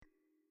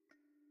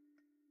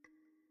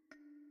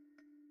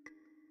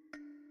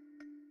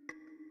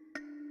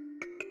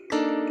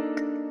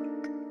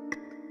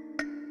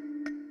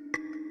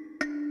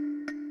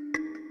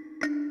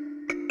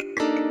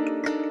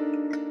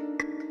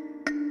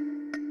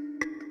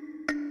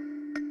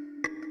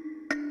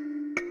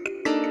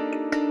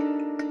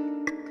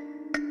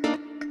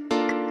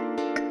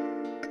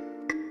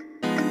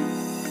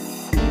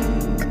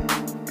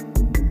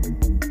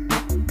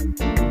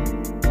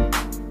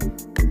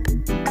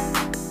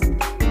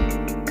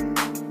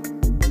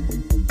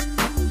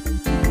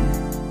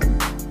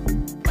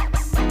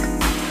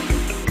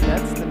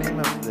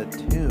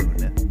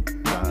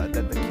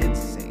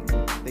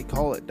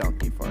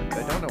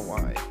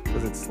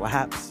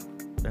slaps,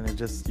 and it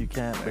just you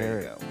can't bear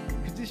it.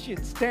 Because this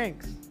shit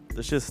stinks.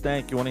 The shit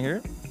stank. You want to hear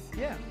it?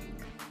 Yeah.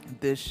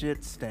 This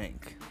shit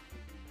stank.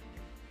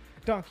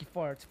 Donkey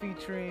Farts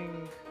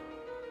featuring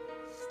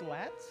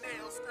Slats?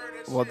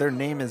 Well, their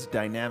name is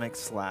Dynamic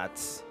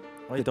Slats.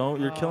 Wait, don't.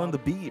 You're killing the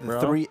beat, The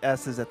bro. 3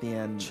 S's at the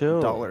end.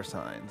 Chill. Dollar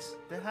signs.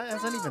 That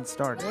hasn't even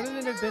started. Wouldn't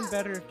it have been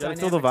better if You gotta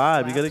feel the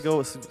vibe. You gotta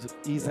go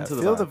ease into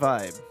the feel vibe. the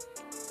vibe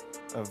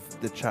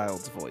of the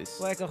child's voice.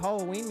 like a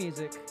Halloween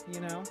music, you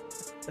know?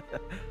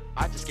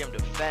 I just gave him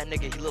the fat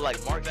nigga. He look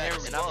like Mark Henry.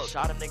 And I just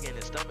shot a nigga in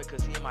his stomach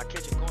because he in my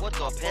kitchen going what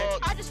the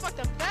fuck? I just fucked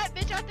a fat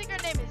bitch. I think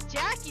her name is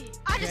Jackie.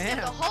 I just Damn.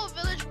 gave the whole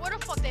village where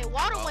the fuck they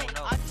water Oh, went.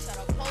 no. I just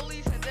shot a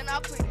police and then I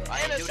pleaded. I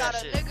And ain't I do shot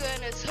that a shit. nigga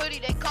in his hoodie.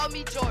 They called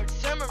me George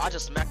Zimmerman. I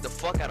just smacked the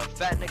fuck out of a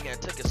fat nigga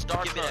and took his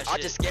star Give me that I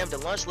shit. just scammed the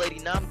lunch lady.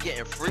 Now I'm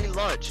getting free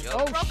lunch.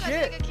 Oh, Broke ass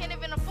shit. nigga can't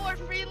even afford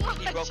free lunch.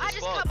 He broke I as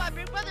just fuck. caught my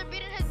big brother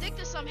beating his dick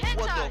to some hentai.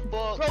 What the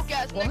fuck? Broke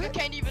ass What? nigga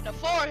can't even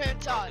afford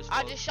hentai. as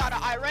I fuck. just shot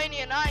an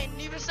Iranian. I ain't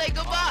even say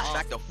goodbye.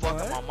 Smacked the fuck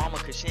What? out my mama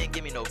cause she ain't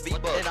give me no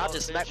V-Bucks. the And I fuck,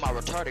 just bitch? smacked my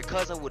retarded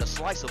cousin with a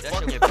slice of That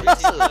fucking shit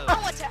pizza.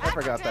 I went to Africa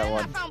forgot that and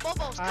one. I found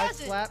Bobo's I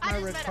cousin. slapped my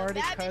just met a retarded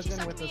bad bitch, she cousin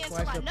sucked with a me into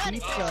slice my of nutty.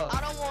 pizza.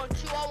 I don't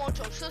want you, I want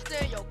your sister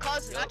and your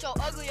cousin. Not your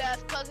ugly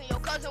ass cousin, your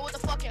cousin with the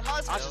fucking I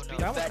husband. just beat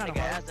That a was fat kinda nigga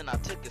hard. ass and I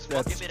took his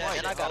That's fucking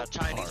and I got a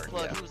Chinese hard,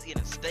 plug. yeah. He was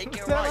eating steak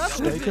and That's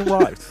rice. Steak and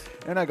rice.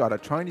 And I got a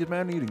Chinese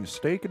man eating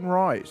steak and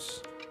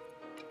rice.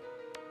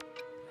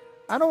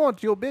 I don't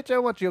want your bitch. I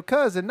want your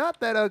cousin, not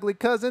that ugly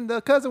cousin.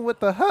 The cousin with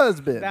the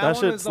husband. That That one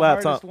shit was the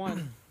slaps, hardest huh?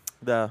 one.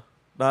 No,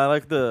 I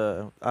like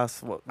the.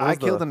 What I was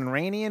the- killed an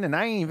Iranian and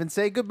I ain't even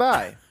say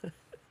goodbye.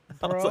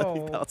 I think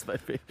Bro. that was my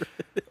favorite.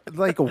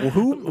 Like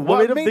who?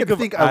 What made him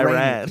think of Iranian?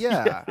 Iran?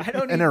 Yeah, I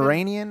don't an even-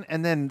 Iranian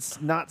and then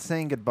not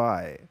saying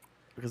goodbye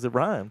Because it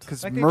rhymed.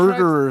 because Like they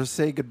murderers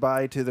say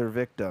goodbye to their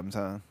victims,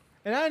 huh?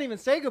 And I didn't even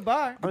say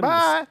goodbye.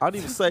 Bye. I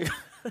didn't even say.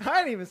 I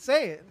didn't even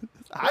say it.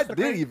 I That's the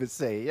didn't crazy- even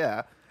say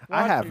yeah.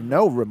 I Watch have you.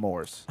 no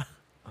remorse.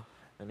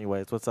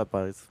 Anyways, what's up,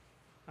 buddies?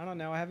 I don't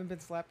know. I haven't been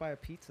slapped by a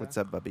pizza. What's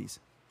up, bubbies?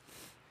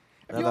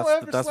 Have Yeah, you that's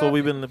ever that's what slapped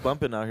we've me- been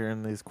bumping out here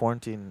in these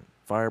quarantine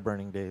fire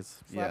burning days.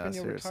 slapping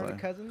Yeah, your seriously. retarded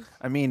cousins?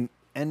 I mean,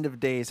 end of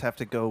days have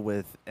to go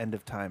with end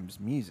of times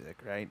music,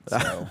 right?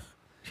 So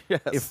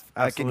Yes, if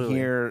I can absolutely.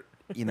 hear,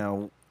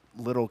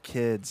 little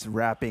kids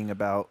rapping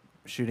about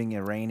shooting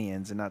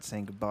Iranians and not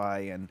saying goodbye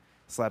and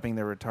slapping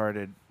their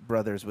retarded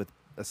brothers with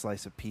a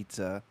slice of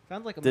pizza.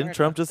 Sounds like America. Didn't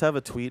Trump just have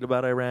a tweet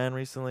about Iran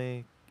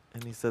recently?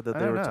 And he said that I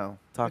they don't were know.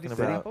 talking Did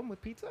he slap about. him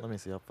with pizza? Let me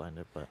see. I'll find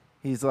it. But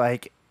He's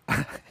like,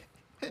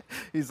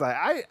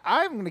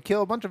 I'm going to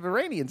kill a bunch of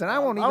Iranians and I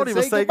won't I even, won't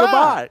even say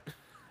goodbye.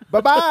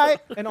 Bye-bye.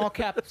 In all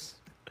caps.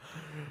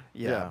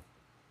 Yeah.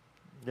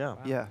 Yeah.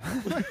 Yeah.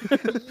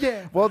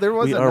 Yeah. Well, there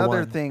was We are another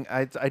one. thing.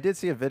 I did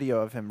see a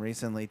video of him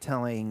recently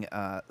telling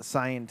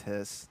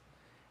scientists,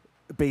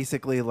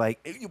 basically, like,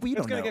 we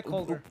don't gonna know. get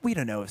colder. We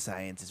don't know if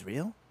science is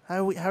real.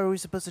 How are we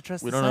supposed to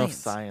trust We the don't know if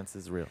science? science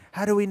is real.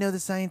 How do we know the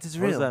science is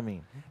What real? does that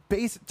mean?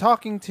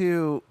 Talking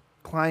to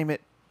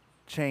climate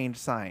change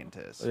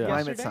scientists, Yeah.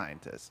 climate Yesterday?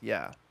 scientists.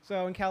 Yeah.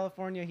 So in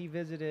California, he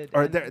visited.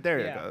 Or and- there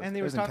it yeah, goes. And It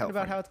they was was in talking about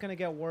California. how it's going to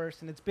get worse,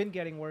 and it's been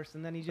getting worse.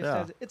 And then he just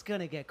Yeah. says, it's going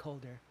to get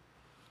colder.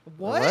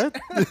 What?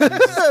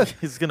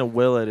 He's gonna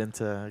will it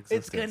into existence.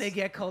 It's going to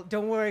get cold.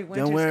 Don't worry.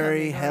 Winter's Don't worry,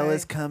 coming, hell alright?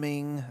 is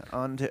coming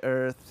onto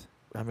Earth.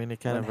 I mean, it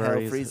kind When of hell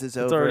varies. freezes It's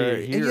over.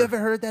 already Have you here. ever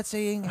heard that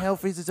saying? Hell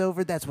freezes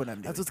over. That's what I'm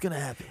doing. That's what's gonna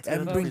happen. It's I'm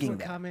gonna Bugs bringing are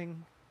that.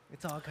 coming.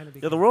 It's all going to be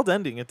Yeah, the good. world's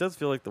ending. It does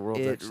feel like the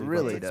world's It actually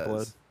really about to explode.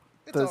 does.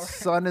 It's The all right.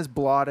 sun is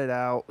blotted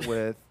out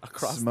with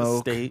Across the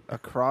smoke state.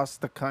 across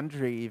the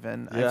country.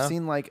 Even Yeah. I've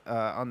seen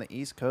on the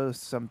East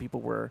Coast, some people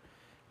were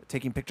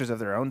taking pictures of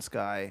their own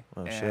sky,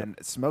 Oh, shit. and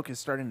smoke is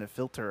starting to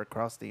filter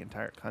across the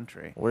entire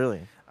country.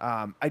 Really?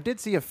 I did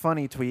see a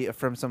funny tweet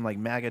from some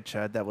MAGA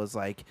chud that was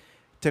like,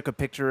 took a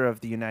picture of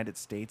the United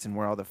States and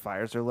where all the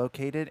fires are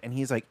located, and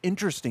he's like,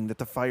 interesting that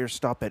the fires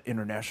stop at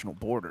international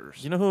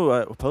borders. You know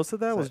who posted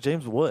that? Was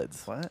James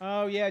Woods. What?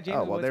 Oh, yeah. James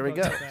Oh, well, Woods there we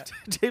posted go. that.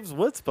 James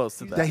Woods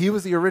posted That that. he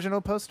was the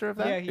original poster of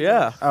that? Yeah. He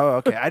Yeah. was. Oh,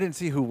 okay. I didn't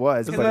see who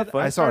was, Isn't but that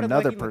funny? I saw started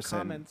another liking the person.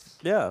 comments,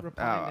 Yeah.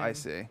 replying Oh, to I him.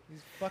 see.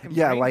 He's fucking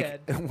Yeah, brain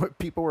like dead.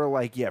 people were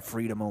like, "Yeah,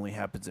 freedom only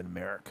happens in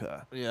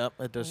America." Yep,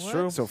 it does What?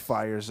 true. So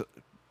fires,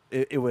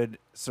 it would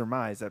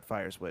surmise that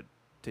fires would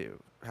too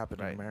Happen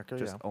right? in America,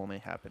 just yeah. only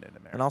happen in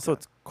America. And also,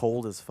 it's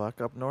cold as fuck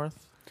up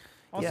north.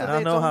 Also, Yeah. And I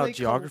don't it's know how only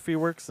geography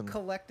works. And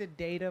collected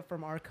data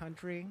from our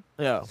country.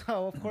 yeah,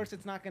 So, of course,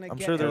 it's not going to I'm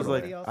get sure there's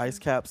like everybody else's. ice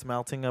caps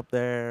melting up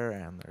there,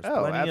 and there's Oh,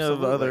 plenty of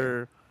absolutely.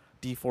 other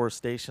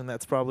deforestation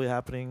that's probably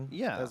happening.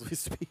 Yeah. as we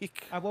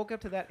speak. I woke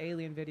up to that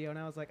alien video and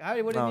I was like,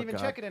 I wouldn't Oh, even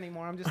God. check it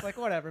anymore. I'm just like,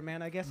 whatever,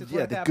 man. I guess it's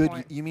yeah, at the that good.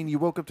 point. You mean you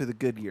woke up to the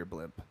Goodyear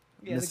blimp,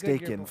 Yeah, the Goodyear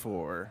mistaken blimp.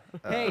 for?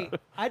 Hey,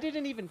 I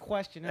didn't even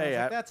question it. I Hey, was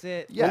like, I- that's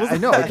it. yeah, I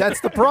know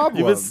that's the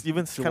problem. You've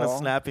been kind of Jamal.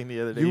 snapping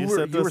the other day. You were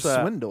sent you were us,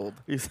 swindled.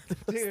 You sent us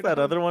Dude, that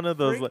I'm other one of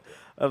those freak-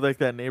 of like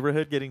that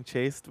neighborhood getting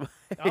chased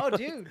Oh,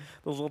 dude.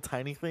 Those little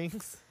tiny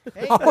things.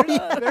 Hey, Oh,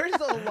 there's a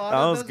lot That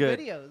of was those good.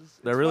 videos.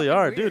 There It's really fucking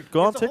are. weird. Dude,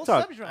 go on It's a whole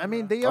TikTok. I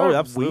mean, subgenre. they Oh, are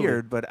absolutely.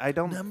 weird, but I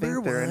don't Number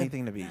think they're one.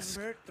 anything to be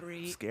Number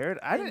 3. scared.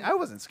 I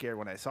wasn't scared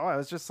when I saw it. I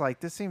was just like,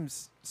 this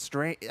seems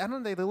strange. I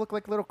don't know. They look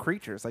like little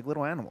creatures, like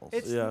little animals.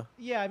 It's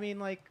Yeah. I mean,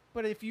 like,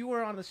 but if you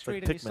were on the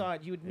street like and you Pikmin. saw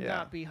it, you would Yeah.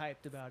 not be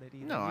hyped about it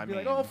either. No, You'd I be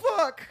like, mean- oh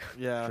fuck.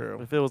 Yeah.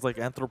 True. If it was like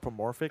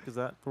anthropomorphic, is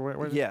that the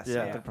word? Yes,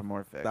 Yeah.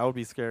 anthropomorphic. That would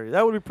be scary.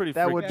 That would be pretty.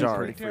 That freaky. would Yeah, be it's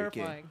pretty pretty freaky.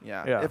 terrifying.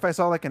 Yeah. Yeah. If I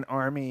saw like an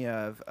army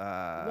of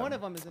One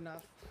of them is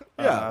enough.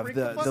 Yeah. Freak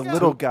the fuck out.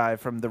 little guy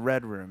from the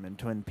Red Room in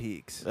Twin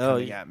Peaks Oh,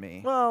 coming yeah. at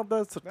me. Well,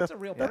 that's That's a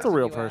real. that's a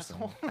real you person.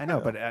 asshole. I know,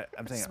 but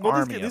I'm saying an Well,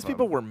 army. these of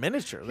people them. were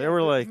miniature. They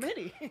were like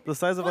mini. the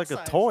size of What like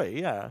a size? toy.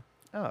 Yeah.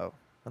 Oh,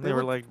 And they were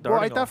look- like Well, I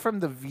darting thought off. from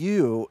the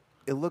view,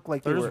 it looked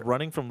like They're they just were.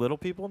 running from little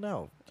people.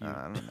 No. I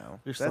don't know.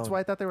 You're That's selling- why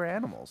I thought they were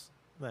animals.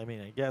 I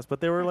mean, I guess, but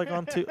they were like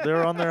on two. They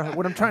were on their.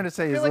 What I'm trying to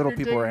say I is feel like little you're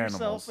people are digging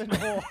yourself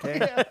animals. in a hole. Okay?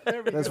 Yeah,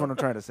 there we That's go. what I'm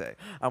trying to say.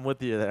 I'm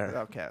with you there.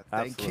 Okay,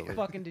 thank Absolutely. you.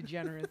 Fucking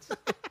degenerates.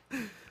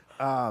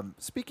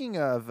 Speaking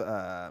of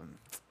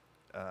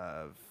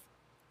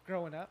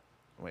Growing up.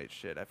 wait,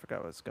 shit, I forgot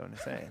what I was going to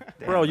say.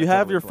 Damn, Bro, I you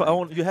have totally your blanked.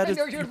 phone. You had I to.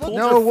 know you're You pulled looking-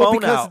 No, your well, phone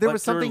because out there like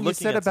was you were something you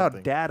looking said at about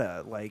something.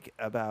 data, like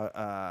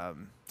about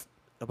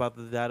About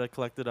the data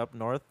collected up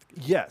north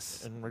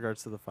yes, in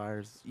regards to the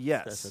fires. I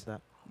yes, said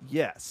that.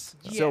 yes.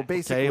 Yeah. So Okay,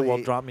 basically, Okay, well,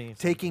 drop me. some-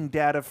 taking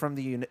data from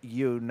the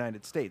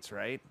United States,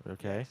 right?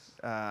 Okay.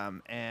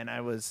 And I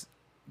was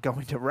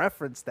going to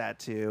reference that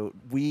to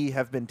we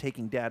have been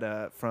taking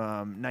data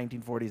from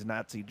 1940s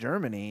Nazi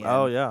Germany.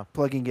 Oh and yeah.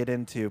 plugging it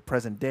into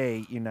present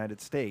day United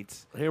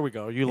States. Here we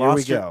go. You Here we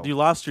lost go. you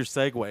lost your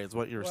segue. Is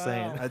what you were Wow.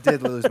 saying. I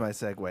did lose my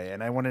segue,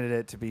 and I wanted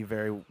it to be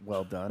very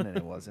well done, and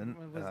it wasn't.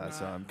 It was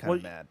So not. I'm kind Well,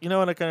 of mad. you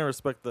know, and I kind of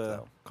respect the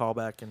So.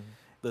 callback and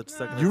the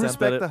second You attempt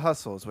respect at the it.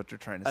 hustle, is what you're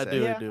trying to I say.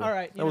 do. Yeah, I do. all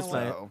right, you That was know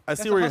nice. what? I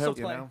That's see a where you're hustle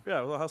headed. play. You know?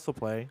 Yeah, well, hustle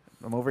play.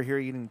 I'm over here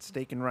eating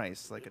steak and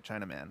rice like a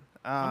Chinaman.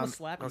 I'm gonna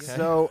slap you. okay.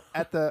 So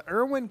at the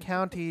Irwin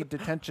County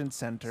Detention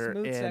Center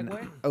Smooth in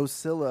segue.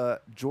 Ocilla,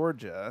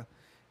 Georgia,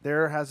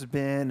 there has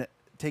been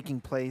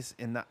taking place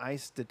in the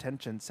ICE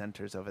detention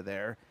centers over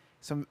there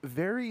some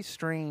very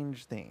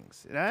strange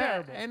things. And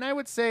Terrible. and I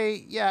would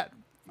say, yeah,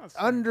 That's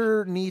strange.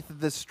 underneath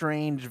the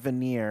strange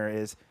veneer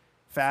is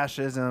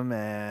fascism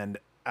and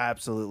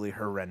absolutely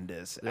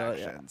horrendous Yeah,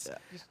 yeah, actions.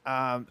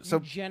 yeah. Just So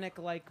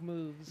eugenic-like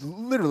moves.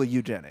 literally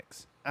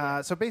eugenics.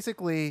 So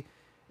basically,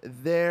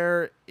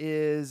 there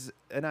is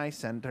an ICE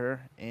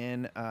center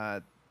in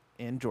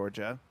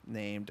Georgia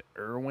named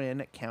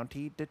Irwin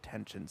County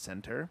Detention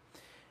Center,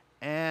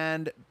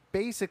 and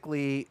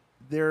basically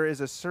there is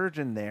a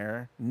surgeon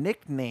there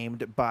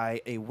nicknamed by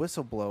a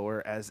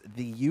whistleblower as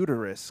the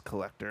uterus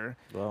collector,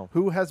 Well,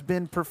 who has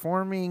been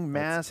performing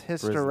mass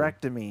That's grisly.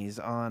 hysterectomies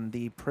on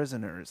the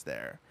prisoners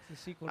there. It's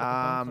the sequel to the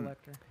Bone Um,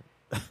 Collector.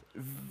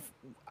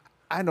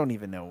 I don't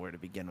even know where to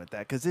begin with that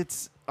because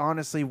it's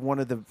honestly one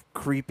of the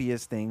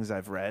creepiest things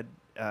I've read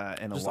in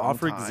a just long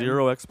offering time.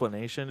 zero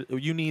explanation.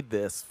 You need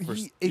this. For,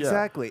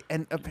 Exactly,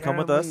 and apparently Come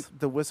with us.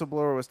 the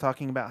whistleblower was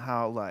talking about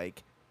how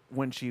like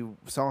when she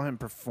saw him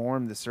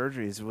perform the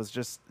surgeries, it was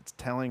just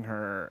telling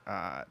her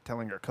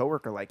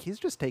coworker like he's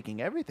just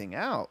taking everything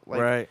out.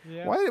 Like, right.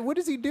 Yeah. why? What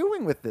is he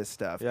doing with this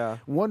stuff? Yeah.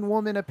 One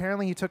woman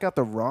apparently he took out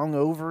the wrong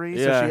ovary,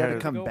 so Yeah, she had yeah. to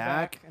come Go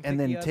back back and and take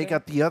then the take other.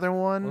 out the other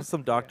one. Well,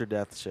 some Dr.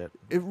 Death shit.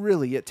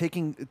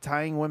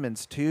 Tying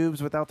women's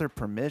tubes without their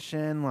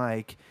permission,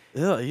 like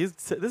Yeah,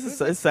 it's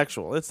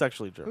sexual. It's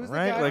sexually driven, who's the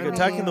right? guy Like from-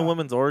 attacking the Yeah.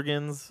 woman's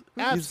organs.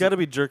 He's Abso- got to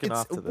be jerking it's,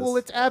 off to this. well,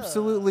 it's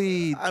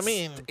absolutely. I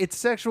mean- it's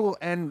sexual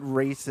and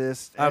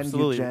racist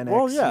absolutely. and eugenics.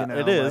 Well, yeah, you know,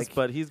 it is, like,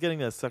 but he's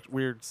getting a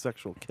weird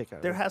sexual kick out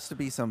of there it. has to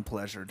be some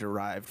pleasure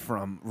derived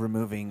from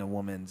removing a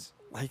woman's.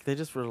 Like they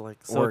just were like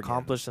so Organs.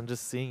 accomplished and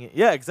just seeing it.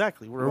 Yeah,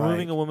 exactly. We're Right.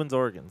 removing a woman's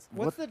organs.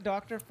 What's the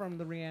doctor from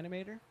the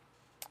Reanimator?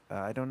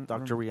 I don't.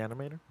 Dr.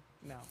 Reanimator?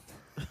 No.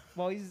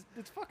 Well,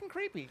 it's fucking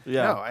creepy.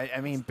 Yeah. No,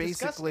 I mean It's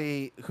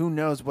basically, who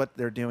knows what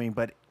they're doing?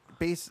 But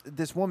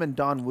this woman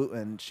Dawn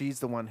Wooten, she's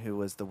the one who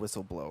was the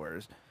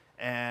whistleblowers,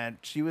 and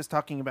she was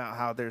talking about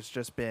how there's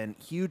just been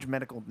huge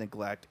medical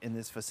neglect in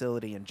this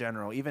facility in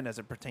general, even as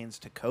it pertains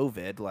to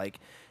COVID. Like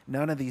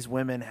none of these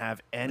women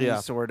have any Yeah.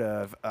 sort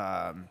of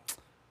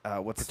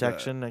what's the-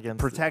 Protection against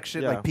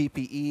protection yeah. like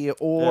PPE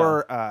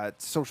or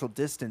social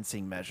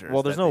distancing measures.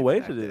 Well, there's that no they've way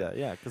to do enacted. that.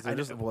 Yeah, because they're I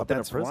just know- well, up in a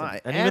that's prison.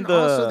 why. And, And even the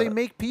also, they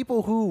make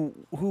people who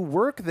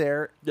work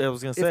there. Yeah, I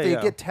was gonna If say they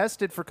yeah. get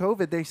tested for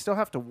COVID, they still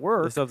have to They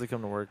work, still have to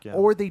come to work. Yeah.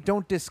 or they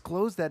don't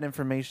disclose that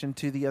information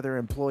to the other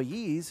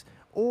employees,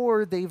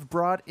 or they've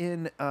brought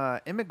in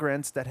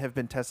immigrants that have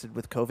been tested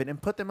with COVID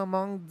and put them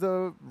among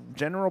the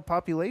general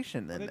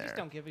population They in just there.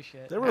 don't give a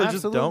shit. They really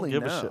just don't Absolutely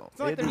give a no. shit. It's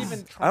not like It they're is- even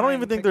I don't trying even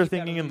to think they're keep that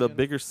thinking in the illusion.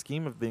 bigger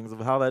scheme of things of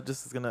how that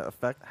just is going to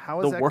affect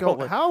How the is that world. going?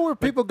 Like, How are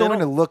people they going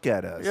to don't- look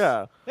at us?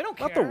 yeah, They don't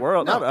care. not the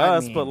world, No, not I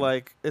us, but mean-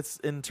 like it's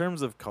in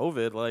terms of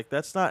COVID. Like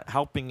that's not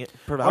helping it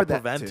Or help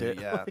that prevent too,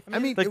 it. Yeah. Like, I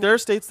mean, like there are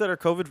states that are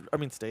COVID. I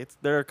mean, states.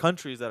 There are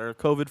countries that are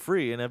COVID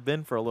free and have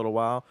been for a little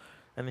while,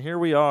 and here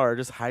we are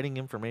just hiding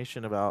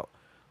information about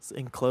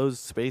enclosed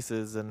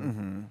spaces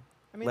and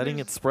mhm. I mean, letting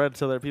it there's- spread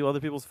to other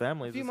people's A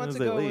families few as soon months as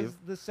they ago leave. was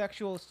the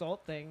sexual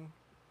assault thing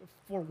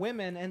for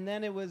women, and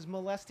then it was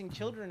molesting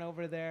children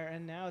over there,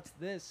 and now it's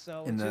this.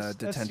 So In it's the just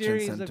detention a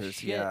series of centers,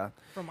 shit yeah.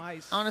 from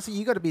ICE. Honestly,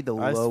 you got to be the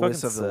Ice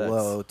lowest fucking of the sucks.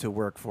 low to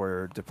work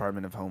for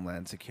Department of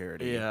Homeland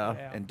Security. Yeah.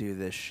 Yeah. And do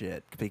this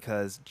shit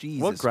because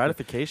Jesus. What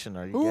gratification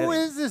are you Who getting?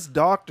 is this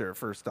doctor?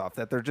 First off,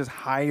 that they're just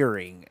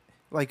hiring.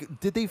 Like,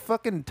 did they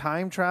fucking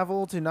time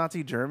travel to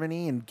Nazi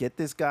Germany and get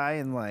this guy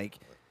and like,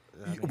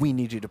 we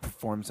need you to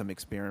perform some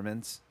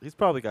experiments? He's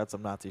probably got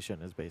some Nazi shit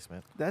in his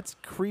basement. That's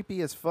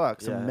creepy as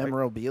fuck. Some Yeah,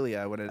 memorabilia,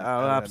 I would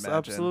imagine.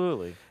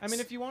 Absolutely. I mean,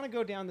 if you want to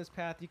go down this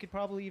path, you could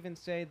probably even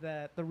say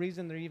that the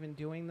reason they're even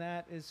doing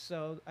that is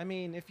so. I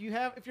mean, if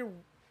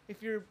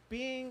you're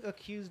being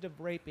accused of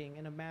raping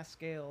in a mass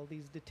scale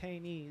these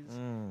detainees,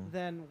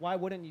 then why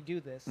wouldn't you do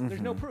this? There's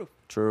no Mhm. proof.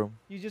 True.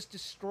 You just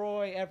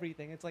destroy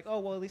everything. It's like, oh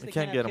well, at least You they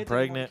can't can't get have 'em kids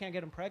anymore. You pregnant. can't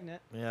get them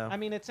pregnant. Yeah. I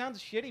mean, it sounds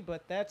shitty,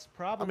 but that's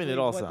probably it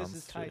all what this sounds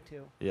is tied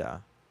to. Yeah.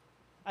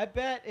 I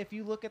bet if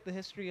you look at the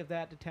history of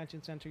that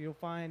detention center, you'll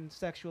find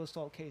sexual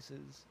assault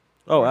cases.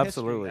 Oh, Or history.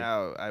 absolutely.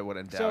 No, I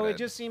wouldn't doubt So it. it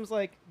just seems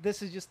like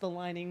this is just the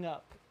lining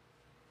up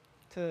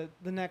to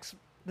the next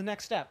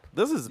step.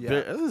 This is Yeah.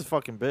 big. This is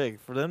fucking big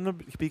for them to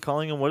be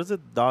calling him. What is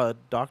it,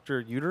 Doctor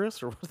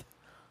Uterus or what? Is it?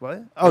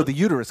 What? Oh, the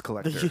uterus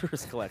collector. The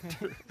Uterus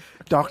Collector?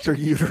 Doctor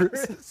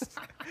Uterus.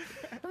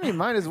 I mean,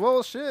 might as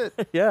well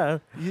shit. Yeah.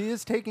 He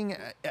is taking.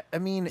 I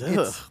mean, Ugh,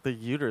 it's the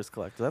Uterus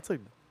Collector. That's a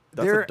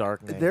there.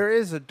 dark name. There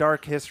is a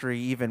dark history,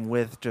 even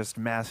with just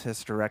mass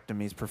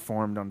hysterectomies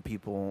performed on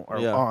people or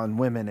Yeah. on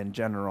women in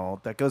general.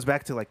 That goes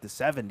back to like the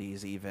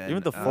 70s, even.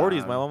 Even the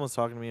 40s. My Um, mom was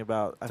talking to me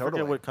about. I totally.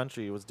 forget what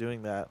country was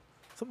doing that.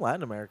 Some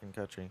Latin American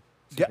country.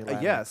 Yeah, Something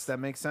Latinx. yes, that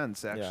makes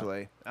sense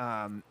actually.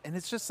 And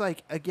it's just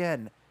like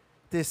again,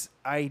 this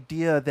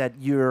idea that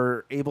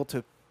you're able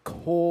to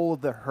cull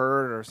the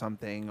herd or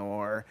something,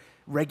 or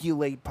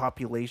regulate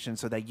population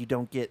so that you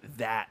don't get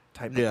that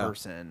type Yeah. of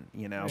person,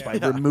 you know, Yeah. by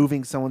Yeah.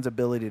 removing someone's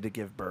ability to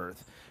give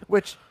birth,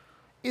 which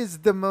is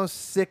the most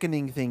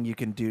sickening thing you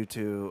can do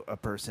to a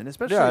person,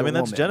 especially Yeah, I a mean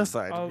that's woman.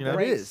 genocide. Oh, you know? It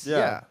Right. is, Yeah,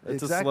 yeah,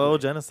 it's exactly. a slow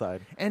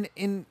genocide. And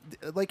in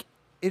like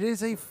it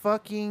is a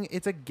fucking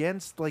it's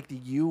against like the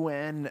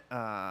UN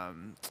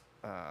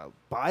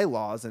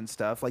bylaws and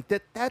stuff like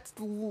that. That's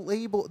the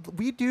label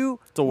we do.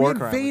 It's a We war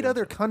crime invade against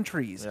other it.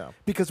 countries Yeah.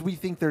 because we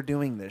think they're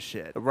doing this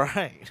shit,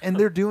 Right. and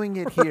they're doing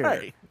it here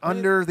Right.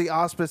 under the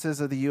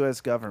auspices of the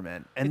U.S.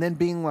 government, and then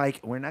being like,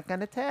 "We're not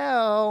gonna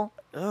tell."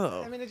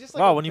 Oh. I mean, it's just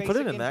like Wow, a when you put it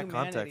basic in that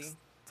inhumanity. context,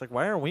 it's like,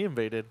 why aren't we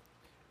invaded?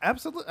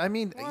 Absolutely. I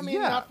mean, Well, I mean,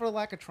 yeah, not for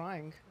lack of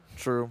trying.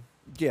 True.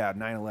 yeah.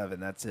 9/11.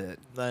 That's it.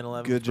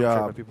 9/11. Good betrayed by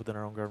job. people within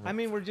our own government. I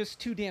mean, we're just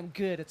too damn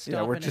good at stopping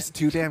Yeah, we're it. just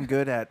too damn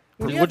good at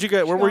When you What'd you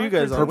have guys? Where were you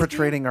John guys on? Krasinski,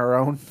 perpetrating our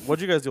own.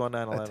 What'd you guys do on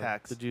 9/11?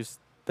 Attacks. Did you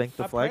thank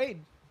the I flag? prayed.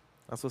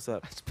 That's what's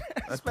up.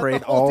 I Spent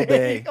prayed the whole all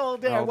day. All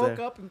day. I All woke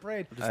day. up and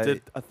prayed. Just I-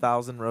 did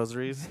 1,000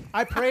 rosaries.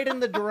 I prayed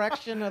in the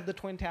direction of the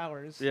Twin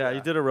Towers. Yeah,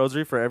 you did a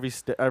rosary for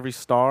every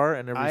star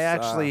and every. I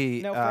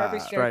actually No, for every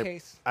Stripe.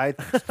 staircase. I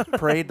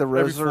prayed the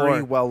Every rosary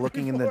floor. while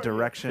looking in the Every floor,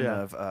 direction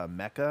yeah. of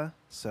Mecca,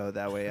 so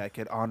that way I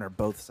could honor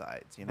both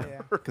sides, you know,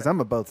 Yeah. because I'm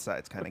a both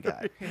sides kind of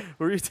guy.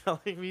 Were you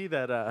telling me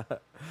that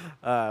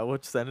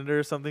which senator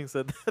or something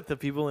said that the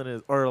people in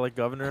his or like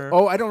governor?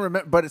 Oh, I don't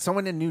remember, but it's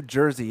someone in New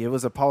Jersey. It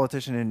was a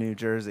politician in New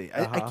Jersey.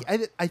 Uh-huh.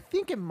 I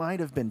think it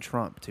might have been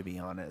Trump, to be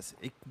honest.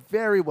 It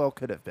very well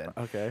could have been.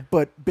 Okay.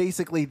 But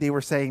basically, they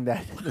were saying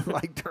that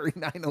like during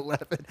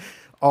 9/11,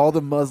 all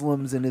the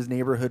Muslims in his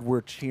neighborhood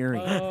were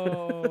cheering.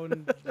 Oh,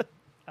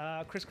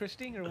 Chris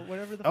Christie or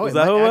whatever the. Oh, Was it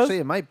that might, who it was? actually,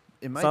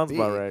 it might Sounds be.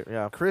 about right.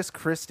 Yeah. Chris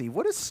Christie.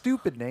 What a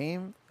stupid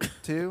name,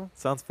 too.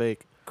 Sounds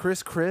fake.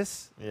 Chris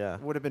Yeah.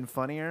 would have been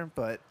funnier,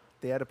 but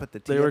they had to put the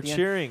T They at were the end.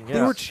 cheering. They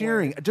Yeah. were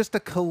cheering. Just a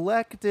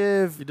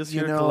collective. You just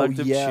you hear a know,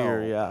 collective yell.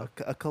 cheer, yeah.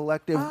 A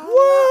collective.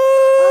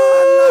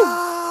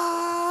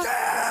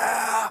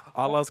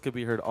 Allahs could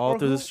be heard all Or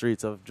through the who-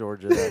 streets of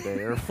Georgia that day,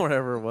 or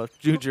whatever it was,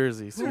 New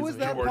Jersey. Who excuse was me.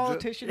 that Georgia.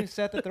 politician who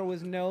said that there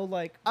was no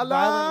like Allah!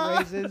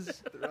 violent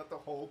raises Throughout the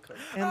whole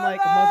country. and like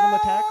Muslim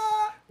attacks?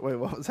 Wait,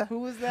 what was that? Who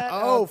was that?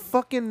 Oh,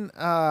 fucking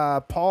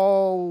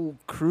Paul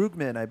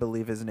Krugman, I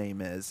believe his name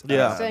is.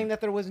 Yeah. saying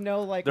that there was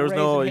no like. There was raise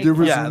no- in hate There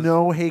was crimes,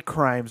 no hate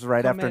crimes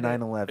right after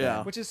Committed. 9/11.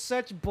 Yeah. which is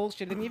such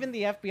bullshit. And even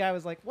the FBI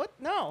was like, "What?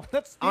 No,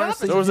 that's the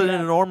Honestly, There was an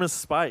opposite." enormous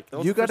spike. That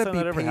was You the first gotta time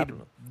that be ever paid.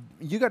 happened.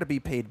 You got to be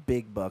paid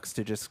big bucks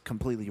to just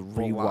completely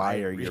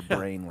rewire your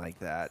brain like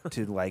that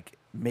to like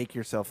make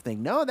yourself think,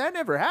 no, that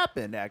never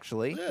happened.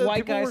 Actually, White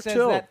people guy were says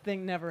chill. that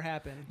thing never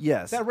happened.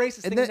 yes, That racist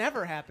And thing then-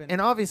 never happened.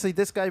 And obviously,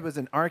 this guy was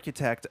an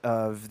architect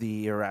of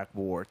the Iraq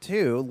War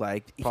too.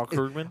 Like Paul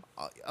Krugman.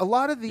 a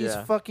lot of these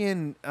Yeah.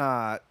 fucking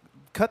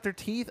cut their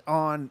teeth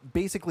on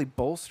basically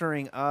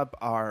bolstering up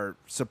our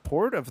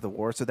support of the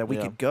war so that we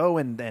Yeah. could go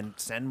and then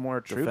send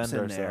more troops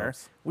Defend in there.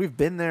 ourselves. We've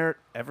been there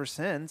ever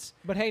since.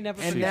 but hey,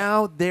 never And forget.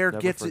 now Never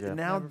gets forget.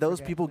 now Never those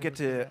forget, people never get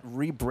to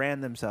forget.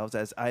 rebrand themselves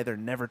as either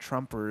never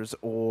Trumpers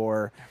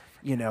or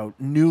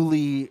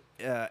newly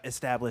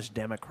established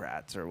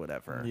Democrats or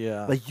whatever.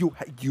 Yeah. like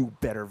you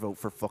better vote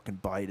for fucking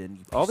Biden.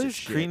 You All piece of these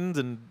shit. cretins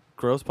and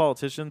gross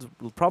politicians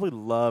will probably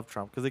love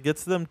Trump because it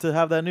gets them to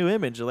have that new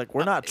image. They're like,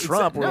 we're not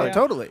Trump. We're No, like,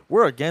 totally.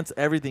 we're against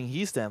everything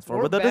he stands for.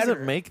 We're but that better.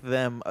 doesn't make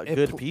them It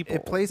good pl- people.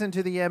 It plays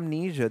into the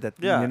amnesia that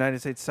Yeah. the United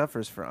States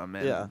suffers from,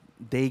 and Yeah.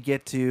 they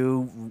get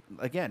to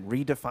again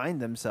redefine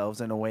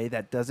themselves in a way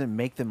that doesn't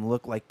make them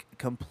look like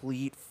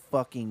complete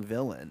fucking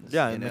villains.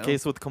 yeah, you in know? the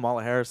case with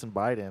Kamala Harris and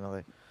Biden, I'm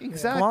like,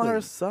 exactly. Kamala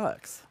Harris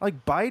sucks.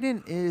 Like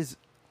Biden is,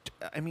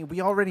 I mean,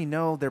 we already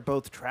know they're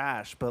both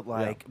trash, but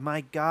like,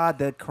 my God,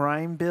 that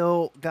crime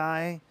bill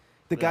guy,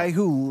 the Yeah. guy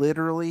who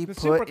literally The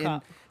put super in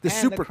cop the and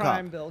super the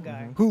crime cop, bill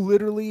guy. who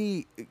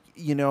literally,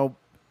 you know,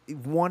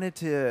 wanted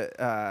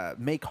to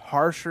make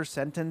harsher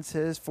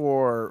sentences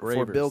for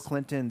Ravers. Bill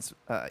Clinton's,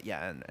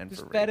 and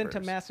Just for fed into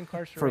ravers. mass for,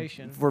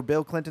 incarceration. for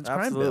Bill Clinton's crime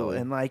bill, Absolutely.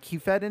 and like he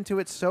fed into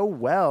it so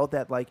well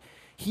that like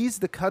he's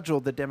the cudgel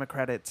the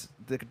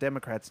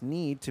Democrats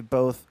need to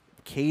both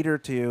cater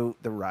to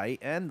the right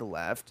and the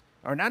left,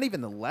 or not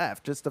even the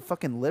left, just the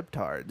fucking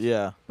libtards.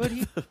 Yeah. but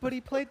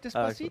he played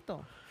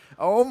Despacito.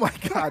 Oh my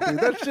God, dude,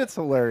 that shit's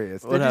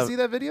hilarious. What Did you hap- see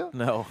that video?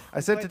 No. I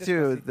sent played it to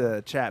Despacito.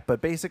 the chat,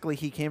 but basically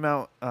he came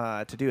out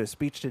to do a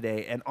speech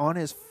today, and on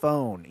his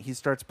phone he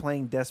starts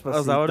playing Despacito Oh,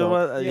 is that what it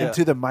was? Yeah.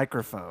 into the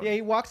microphone. Yeah,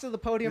 he walks to the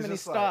podium He's and he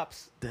just like-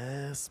 stops.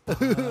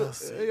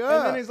 Despacito. Yeah.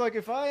 And then he's like,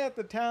 if I had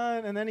the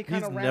time, and then he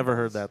kind He's of never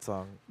heard that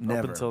song Never.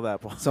 up until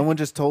that point. Someone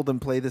just told him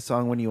play the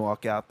song when you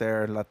walk out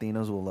there.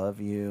 Latinos will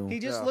love you. He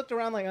just Yeah. looked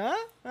around like,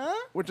 huh?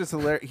 Which is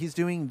hilarious. He's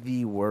doing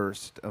the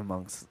worst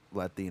amongst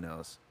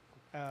Latinos.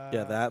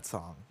 Yeah, that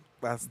song.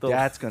 That's the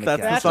That's gonna that's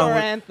catch the That's song our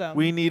we- anthem.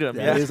 we need him.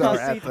 That Yeah. is our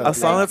Despacito. anthem. A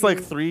song that's Thank like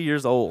you. 3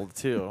 years old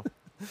too.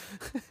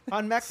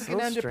 On Mexican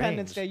So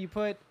Independence strange. Day, you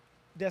put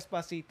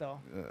Despacito.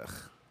 Ugh.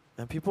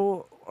 And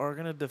people are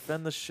gonna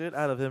defend the shit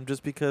out of him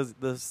just because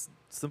the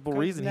simple 'Cause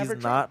reason never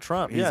he's Trump. not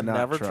Trump. He's yeah, not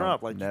never Trump.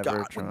 Trump. Like Never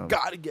we Trump.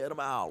 gotta get him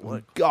out. We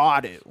Like,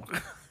 got it.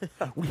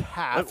 We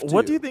have to.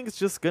 what do you think is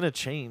just gonna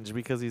change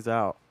because he's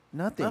out?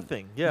 Nothing.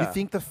 Nothing. Yeah. You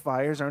think the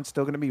fires aren't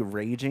still going to be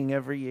raging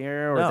every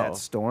year, or No. that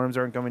storms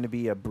aren't going to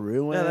be a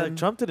brewing? Yeah, like,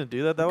 Trump didn't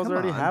do that. That was Come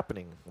already on.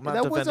 happening. I'm not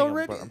That was defending him,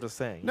 already- but I'm just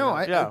saying. No,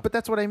 you know? but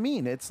that's what I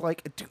mean. It's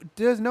like,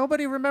 does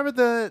nobody remember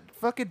the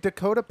fucking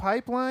Dakota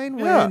pipeline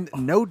Yeah. when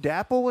no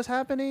DAPL was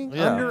happening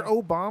Yeah. under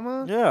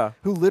Obama? yeah.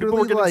 Who People literally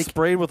were getting like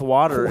sprayed with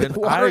water with and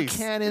water ice.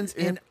 cannons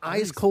in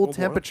ice ice cold cold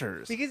water.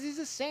 temperatures. Because he's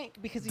a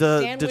saint. Because he's The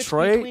sandwiched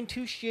Detroit- between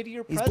two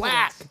shittier He's presidents.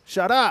 black.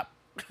 Shut up.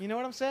 You know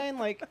what I'm saying?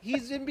 Like,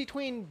 he's in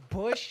between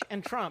Bush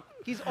and Trump.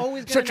 He's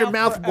always going Shut your to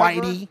mouth,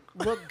 Whitey.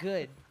 look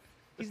good.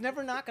 He's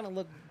never not going to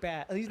look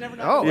bad. He's never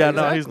not. Oh, gonna Yeah, look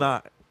no, bad. he's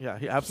not. Yeah,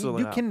 he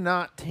absolutely You not.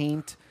 cannot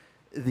taint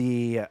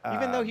the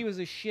Even though he was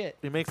a shit.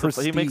 He makes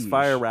prestige. he makes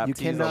fire rap. You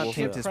tees that cannot will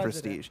taint fit. his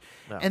President. prestige.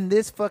 No. And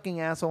this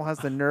fucking asshole has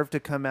the nerve to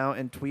come out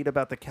and tweet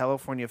about the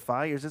California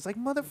fires. It's like,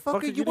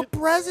 motherfucker, Fucker, you you were didn't-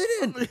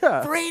 president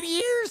Yeah. for 8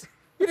 years.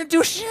 You didn't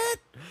do shit.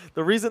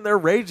 The reason they're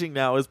raging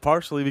now is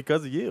partially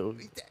because of you.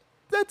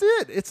 That's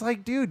it. It's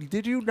like, dude,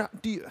 did you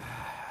not? Do you,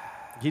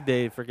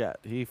 He forgot.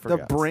 He the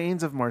forgot.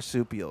 brains of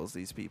marsupials?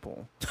 These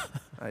people,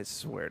 I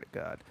swear to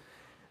God.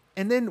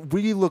 And then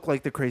we look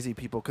like the crazy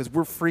people because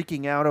we're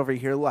freaking out over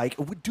here. Like,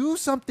 do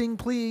something,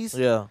 please.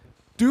 Yeah.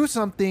 Do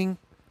something.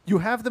 You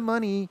have the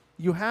money.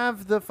 You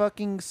have the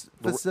fucking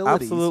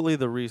facilities. Absolutely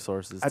the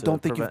resources. I to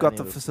don't think you've prevent got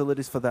the any of it.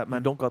 facilities for that, You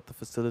man. don't got the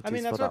facilities. I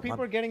mean, that's for why that people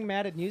money. are getting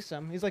mad at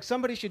Newsom. He's like,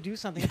 somebody should do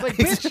something. It's like,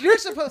 bitch, you're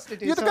supposed to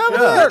do You're the something.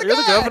 governor. Yeah, the you're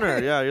the guy.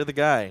 governor. Yeah, you're the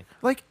guy.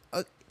 Like,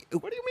 What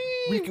do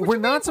you mean? we're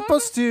not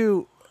supposed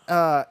to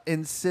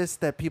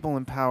insist that people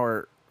in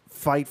power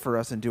fight for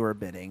us and do our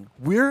bidding.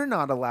 We're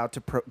not allowed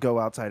to go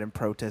outside and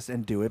protest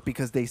and do it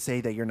because they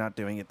say that you're not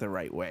doing it the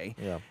right way.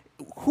 Yeah.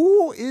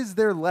 Who is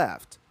there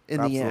left in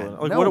the Absolutely. end?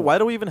 Like, No. why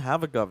do we even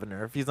have a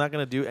governor if he's not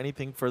going to do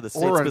anything for the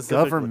state or a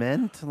specifically?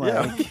 government?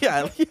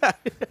 Yeah, Like, yeah.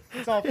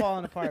 It's all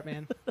falling apart,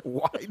 man.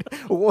 why?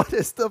 What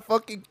is the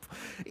fucking?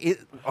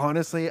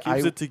 Honestly,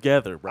 Keeps it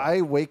together, bro.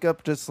 I wake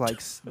up just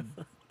like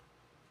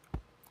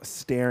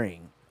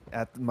staring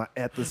at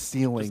the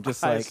ceiling,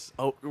 just like eyes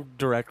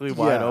directly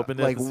wide yeah, open.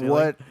 like at the ceiling.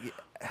 what?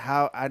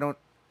 How? I don't.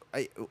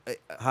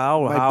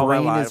 How? My how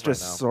brain am I is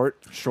just right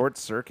now? short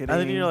circuiting.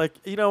 And then you're like,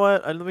 you know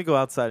what? Let me go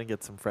outside and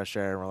get some fresh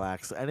air and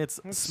relax. And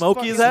it's It's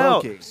smoky as fucking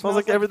hell. smoky. Smells Smells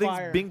like like everything's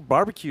fire. being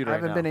barbecued I right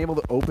haven't now. been able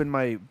to open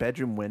my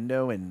bedroom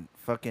window in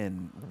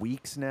fucking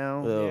weeks now.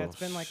 Ugh. Yeah, it's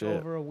been like shit.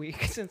 over a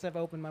week since I've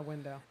opened my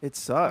window. It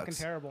sucks. Fucking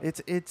terrible.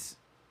 It's It's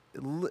I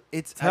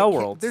hell can't-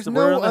 world. There's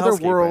We're no in the other hellscape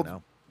right world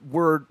now.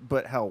 word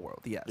but hell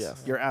world. Yes.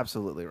 Yes. You're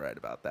absolutely right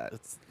about that.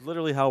 It's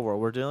literally hell world.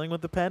 We're dealing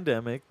with the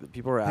pandemic. The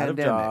people are out of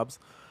Pandemic. jobs.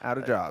 Out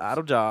of jobs. Out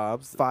of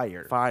jobs.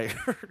 Fired. Fired.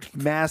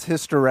 Mass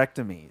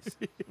hysterectomies.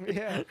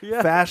 Yeah.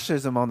 yeah.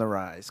 Fascism on the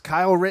rise.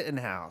 Kyle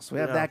Rittenhouse. We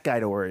have Yeah. that guy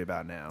to worry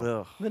about now.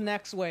 Ugh. The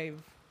next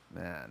wave.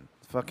 Man,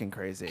 it's fucking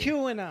crazy.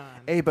 QAnon.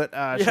 Hey, but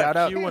Yeah, shout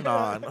out.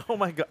 QAnon. Oh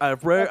my god! An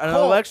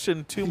cult.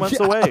 election 2 months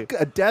Yeah, away.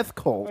 A death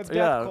cult. A death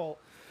Yeah. cult.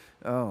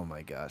 Oh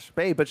my gosh.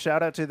 Hey, but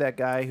shout out to that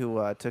guy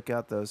who took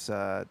out those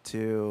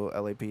 2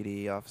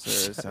 LAPD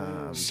officers.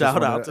 Just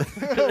Shout out wanted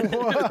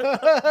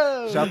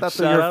to shout out to Shout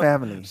your out-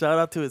 family. Shout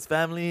out to his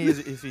family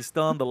if he's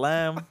still on the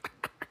lam.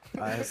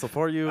 I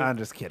support you. I'm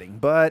just kidding,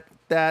 but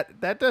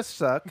that does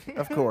suck.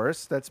 Of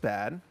course, that's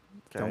bad.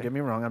 Don't Okay. get me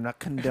wrong. I'm not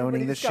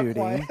condoning the Everybody's got shooting,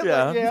 quiet.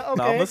 Yeah. yeah. No,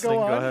 Okay. I'm listening.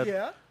 Go Go on. ahead.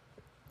 Yeah.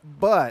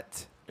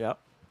 but Yep.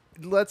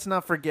 let's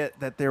not forget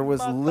that there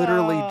was But,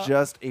 literally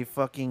just a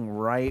fucking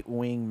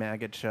right-wing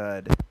MAGA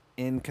chud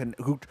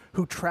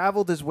who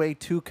traveled his way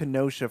to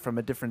Kenosha from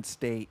a different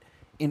state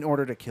in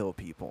order to kill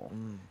people.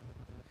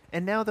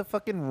 And now the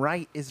fucking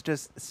right is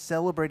just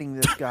celebrating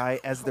this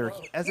guy as their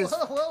his.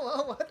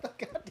 Whoa! What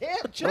the goddamn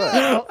chill?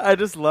 What? I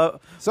just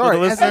love. Sorry, for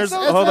the as listeners.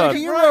 as Hold their on.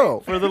 hero.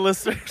 For the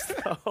listeners,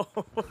 though.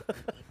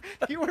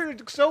 You were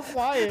so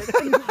quiet.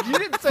 You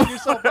didn't set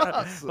yourself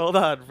up. Hold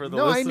on. For the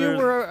No, I listeners.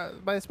 knew where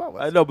my spot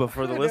was. I know, but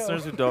for the I know.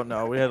 listeners who don't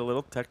know, we had a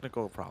little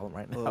technical problem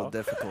right A now. little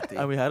difficulty.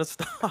 And we had to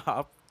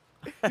stop.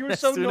 You were As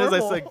so soon normal.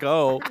 as I said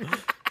go,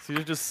 so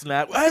you just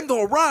snap. And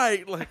the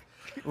right. Like.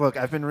 Look,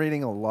 I've been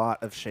reading a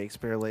lot of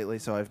Shakespeare lately,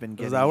 so I've been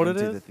getting that what it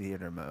into is? the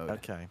theater mode.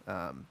 Okay.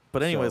 Um,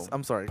 But anyways, so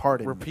I'm sorry.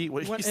 pardon me. Repeat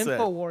what you Went said.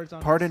 Infowars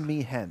on Pardon us.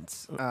 me,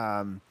 hence.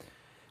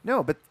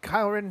 No, but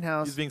Kyle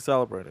Rittenhouse, He's being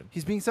celebrated.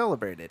 he's being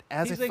celebrated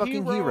as He's a a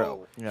fucking hero.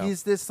 hero. Yeah.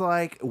 He's this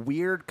like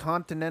weird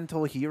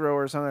continental hero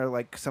or something, or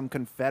like some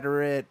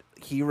Confederate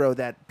hero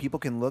that people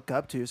can look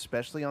up to,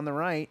 especially on the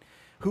right,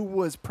 who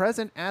was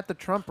present at the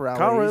Trump rallies.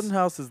 Kyle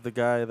Rittenhouse is the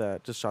guy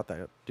that just shot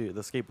that dude,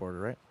 the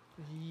skateboarder, right?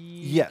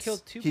 Yes,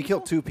 he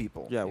killed two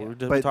people. Yeah, we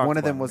did. we But talked one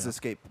of them about was him,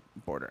 the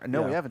skateboarder.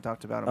 No, we Yeah. haven't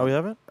talked about him. Oh, we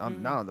haven't?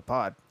 Not on the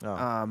pod.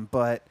 Oh.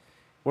 But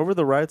Where were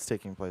the riots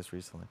taking place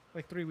recently?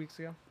 like 3 weeks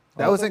ago.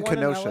 that Oh, was the in one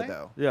Kenosha, LA?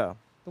 though. Yeah.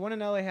 The one in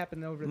LA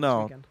happened over this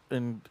No, weekend.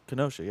 in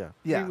Kenosha. Yeah.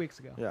 Yeah, 3 weeks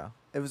ago. Yeah.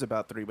 it was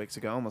about 3 weeks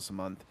ago, almost a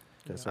month.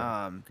 Okay. So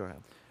go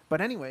ahead.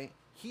 But anyway,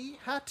 he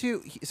had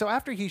to. So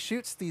after he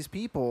shoots these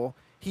people,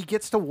 he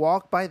gets to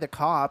walk by the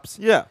cops.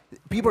 Yeah.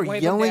 People are Wave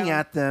 'em yelling down.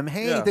 at them.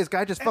 Hey, Yeah. this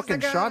guy just That's the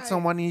fucking shot guy."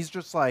 someone. And he's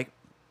just like,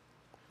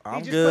 I'm he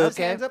just good. put his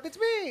hands up. It's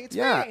me. It's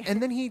yeah. me.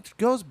 And then he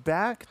goes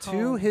back to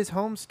Home. his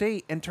home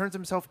state and turns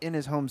himself in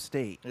his home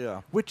state.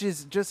 Yeah. Which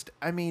is just,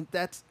 I mean,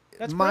 that's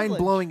That's mind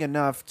blowing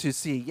enough to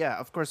see. Yeah,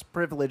 of course,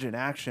 privilege in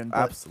action. But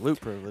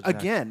Absolute privilege.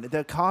 again,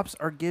 the cops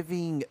are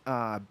giving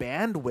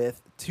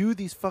bandwidth to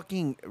these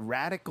fucking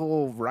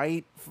radical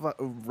right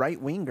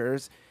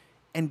wingers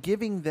and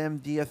giving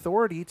them the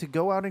authority to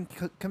go out and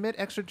commit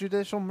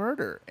extrajudicial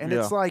murder. And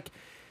it's Yeah. like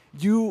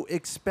you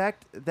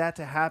expect that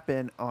to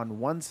happen on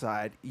one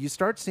side. You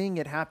start seeing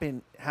it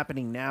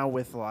happening now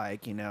with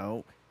like, you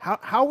know,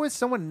 how is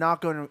someone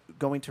not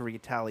going to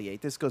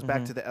retaliate? This goes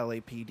back to the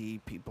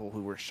LAPD people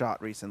who were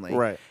shot recently.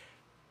 Right.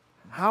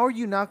 How are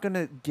you not going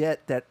to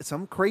get that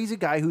some crazy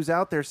guy who's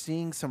out there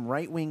seeing some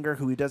right-winger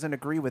who he doesn't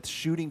agree with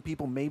shooting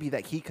people maybe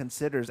that he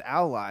considers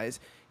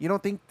allies? You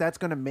don't think that's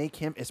going to make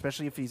him,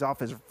 especially if he's off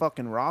his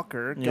fucking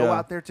rocker, go Yeah.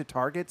 out there to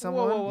target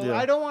someone? Whoa. Yeah.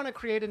 I don't want to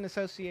create an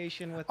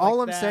association with. All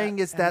like, I'm saying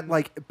is that, and-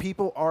 like,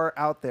 people are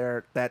out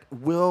there that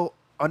will,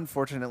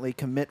 unfortunately,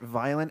 commit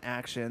violent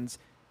actions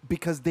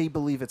because they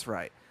believe it's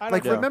right. I don't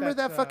Like, think remember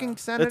that's, that fucking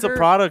senator? It's a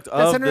product the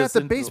of senator this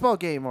at the influ- baseball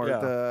game or Yeah.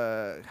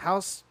 the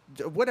house,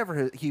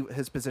 whatever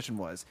his position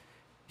was.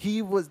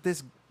 He was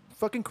this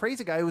fucking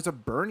crazy guy who was a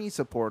Bernie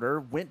supporter,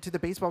 went to the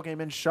baseball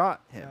game and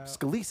shot him. Yeah.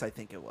 Scalise, I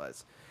think it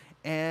was.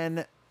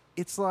 And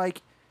it's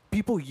like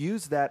people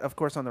use that, of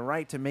course, on the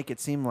right to make it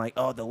seem like,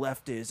 oh, the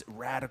left is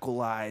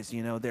radicalized.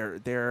 You know,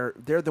 they're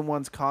the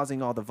ones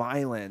causing all the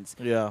violence,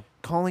 Yeah.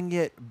 calling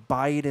it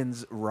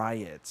Biden's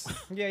riots.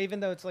 yeah, even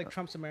though it's like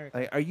Trump's America.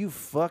 Like, are you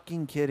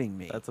fucking kidding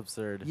me? That's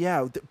absurd.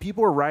 Yeah,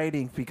 people are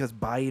rioting because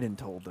Biden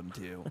told them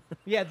to.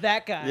 Yeah,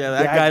 that guy. Yeah,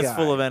 that That guy's guy.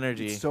 full of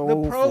energy. So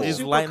The pro full. He's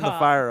super lighting the cop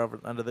fire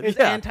under the is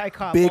yeah.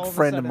 anti-cop. Big all of a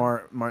friend of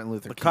sudden. Martin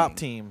Luther The King. cop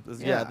team.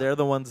 Yeah. They're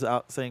the ones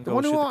out saying The go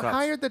one shoot who the cops.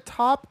 hired the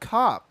top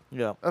cop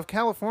Yeah. of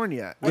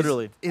California. is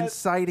Literally.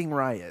 inciting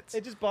riots.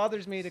 It just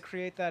bothers me to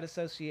create that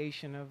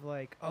association of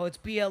like, oh, it's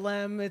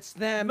BLM, it's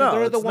them. No,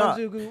 they're the it's ones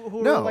not.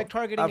 who No, are like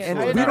targeting absolutely it.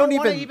 not. I We don't don't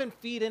want to even- even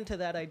feed into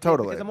that idea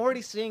Totally. because I'm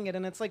already seeing it,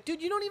 and it's like,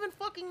 dude, you don't even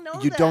fucking know.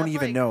 You that. don't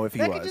even Like, know if he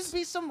that was. could just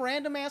be some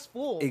random ass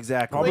fool.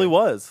 Exactly. Probably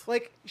was.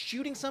 Like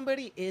shooting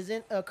somebody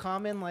isn't a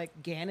common like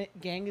gang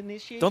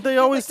initiation. Don't they shit.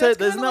 always Like, that's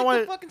say- isn't kinda that like why-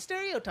 the fucking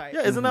stereotype?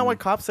 Yeah, isn't that Mm-hmm. why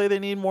cops say they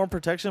need more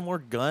protection, more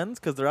guns?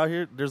 Because they're out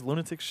here, there's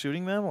lunatics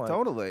shooting them. Like,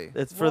 Totally.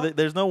 It's for Well-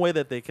 there's no way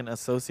that they can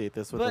associate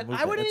this with the But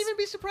movement. I wouldn't It's- even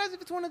be surprised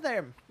if it's one of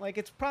them. Like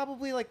it's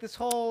probably like this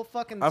whole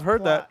fucking. I've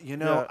heard plot. that. You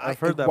know, Yeah, I've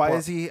heard that why part.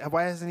 is he?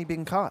 Why hasn't he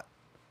been caught?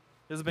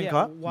 Has it been Yeah,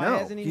 caught? why no,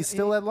 hasn't he- he's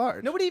still at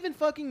large. Nobody even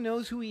fucking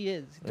knows who he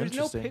is. There's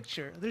no Interesting.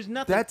 picture. There's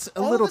nothing. That's a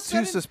All of little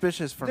sudden, too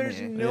suspicious for There's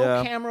me. no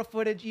Yeah. camera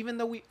footage, even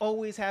though we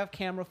always have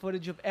camera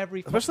footage of every.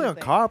 Especially fucking on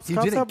thing. cops. He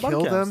cops didn't have body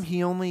kill them. cams.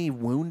 He only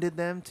wounded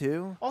them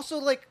too. Also,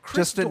 like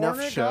Chris Just enough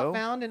Dorner show. got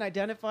found and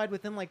identified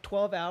within like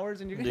 12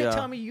 hours, and you're gonna Yeah.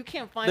 tell me you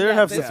can't find They out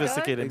have this guy?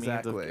 sophisticated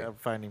Exactly. means of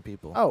finding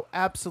people. Oh,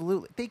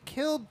 absolutely. They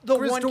killed The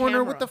Chris one Dorner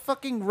camera. with the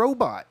fucking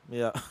robot.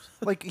 Yeah.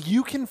 Like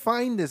you can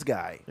find this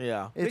guy.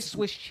 Yeah. They It's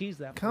Swiss cheese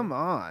that. Come fool.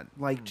 on,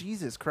 like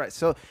Jesus Christ.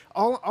 So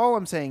all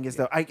I'm saying is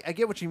though, I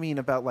get what you mean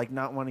about like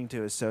not wanting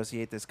to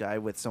associate this guy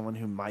with someone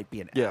who might be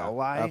an Yeah,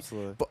 ally.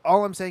 absolutely. But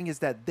all I'm saying is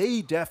that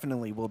they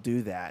definitely will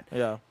do that.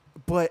 Yeah.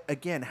 But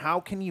again,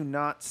 how can you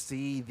not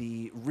see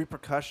the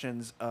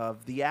repercussions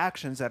of the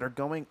actions that are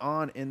going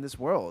on in this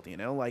world? You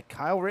know, like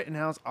Kyle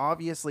Rittenhouse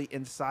obviously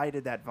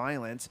incited that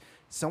violence.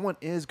 Someone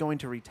is going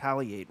to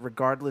retaliate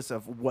regardless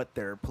of what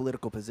their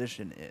political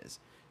position is.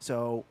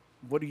 So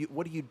what do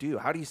you do?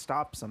 How do you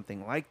stop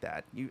something like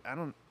that? I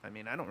don't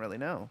really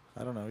know.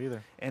 I don't know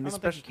either. And I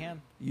don't think especially you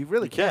can. you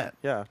really You can't. can't.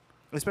 Yeah,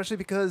 Especially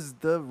because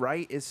the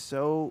right is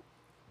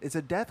it's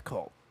a death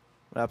cult.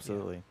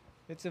 absolutely.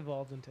 It's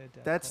evolved into a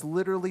death That's cult.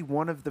 literally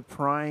one of the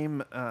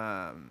prime,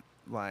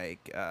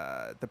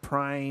 the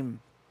prime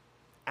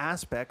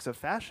aspects of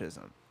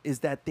fascism is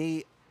that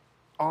they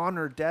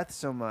honor death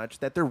so much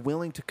that they're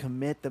willing to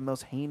commit the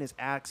most heinous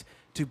acts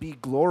to be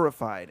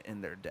glorified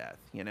in their death.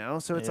 You know,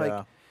 so it's Yeah.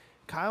 like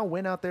Kyle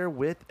went out there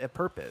with a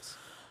purpose.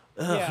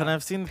 Ugh, Yeah, and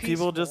I've seen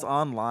people just peaceful.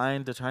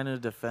 online to trying to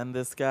defend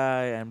this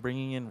guy and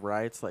bringing in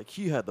rights like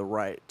he had the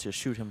right to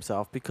shoot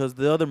himself because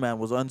the other man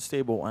was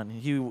unstable and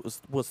he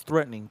was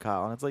threatening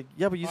Kyle. And it's like,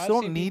 yeah, but you Well, I've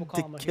still seen don't need people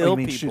to call him a What do kill you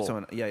mean shoot people.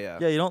 someone? Yeah.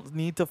 Yeah, you don't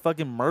need to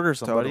fucking murder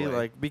somebody. Totally.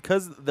 Like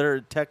because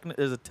there's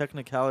a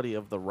technicality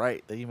of the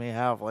right that you may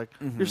have. Like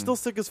Mhm. you're still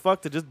sick as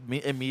fuck to just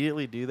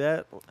immediately do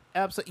that.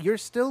 Absolutely. You're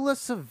still a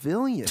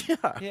civilian.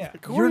 Yeah.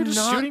 Like, who You're are you just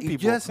not- shooting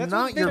people? yes, That's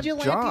not what your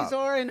vigilantes job.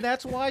 are, and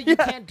that's why you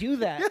can't do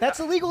that.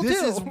 That's illegal This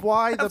too. is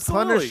why the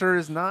Absolutely. Punisher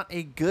is not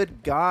a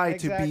good guy to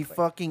Exactly. be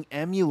fucking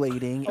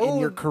emulating in Oh,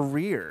 your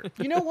career.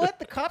 You know what?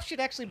 The cops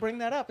should actually bring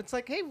that up. It's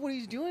like, hey, what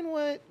he's doing,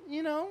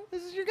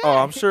 this is your guy. Oh,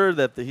 I'm sure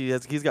that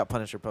he's got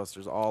Punisher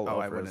posters all Oh,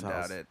 over I his wouldn't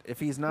house. doubt it. If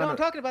he's No, not, I'm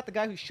talking about the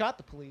guy who shot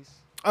the police.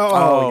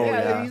 oh, yeah,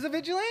 yeah, he's a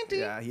vigilante.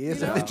 yeah, he is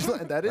you a know?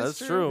 vigilante. That is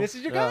That's true. This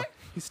is your Yeah. guy?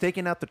 He's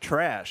taking out the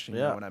trash. You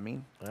Yeah. know what I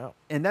mean? Yeah.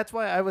 And that's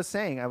why I was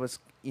saying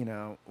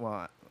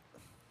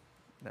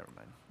never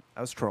mind. I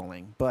was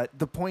trolling, but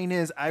the point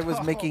is, I was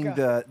Oh, making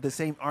God. the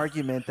same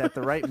argument that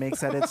the right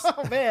makes that it's.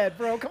 Oh, man,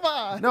 bro, come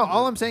on. No,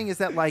 all I'm saying is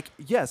that, like,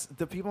 yes,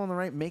 the people on the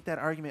right make that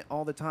argument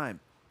all the time.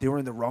 They were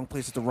in the wrong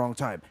place at the wrong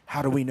time.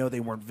 How do we know they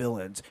weren't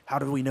villains? How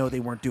do we know they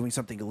weren't doing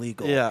something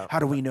illegal? Yeah. How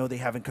do we know they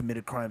haven't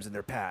committed crimes in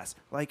their past?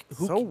 Like,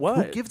 So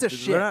what? Who gives a They're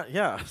shit? not-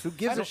 yeah. Who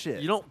gives a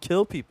shit? You don't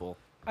kill people.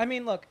 I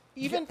mean, look,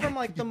 even from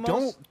like the You most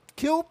don't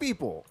kill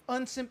people.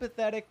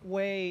 unsympathetic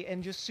way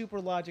and just super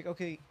logic.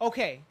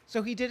 Okay,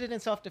 so he did it in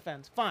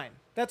self-defense. Fine,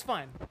 that's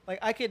fine. Like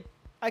I could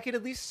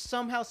at least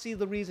somehow see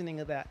the reasoning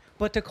of that.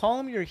 But to call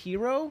him your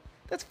hero,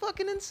 that's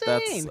fucking insane.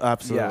 That's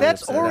absolutely. Yeah,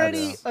 That's absurd.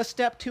 already That's- a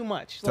step too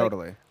much. Like,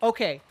 Totally.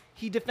 Okay,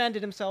 he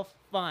defended himself.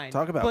 Fine.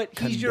 Talk about But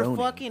he's your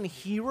condoning. fucking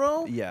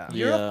hero. Yeah.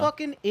 You're Yeah. a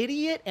fucking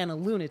idiot and a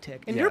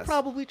lunatic, and you're Yes.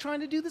 probably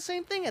trying to do the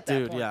same thing at that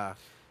dude. point. Yeah.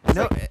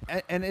 No,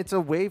 and it's a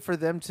way for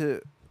them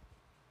to.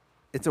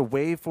 It's a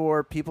way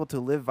for people to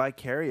live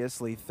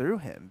vicariously through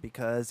him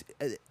because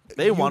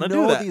They you wanna do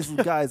know that. These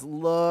guys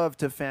love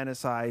to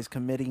fantasize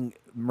committing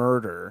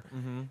murder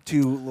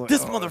to like,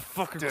 This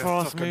motherfucker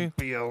crossed me.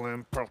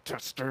 BLM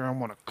protester. I'm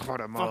gonna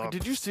cut him Fuck, up.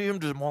 did you see him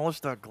demolish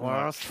that I'm gonna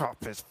glass?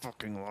 chop his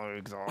fucking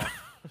legs off.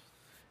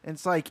 And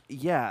it's like,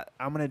 yeah,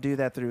 I'm gonna do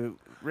that through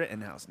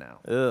Rittenhouse now.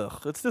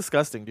 Ugh, it's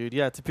disgusting, dude.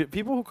 Yeah, to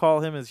people who call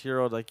him his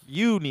hero, like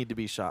you need to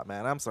be shot,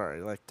 man. I'm sorry,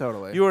 like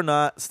Totally. you are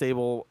not a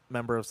stable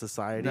member of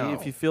society. No.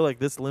 If you feel like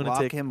this Lock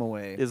lunatic him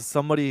away. is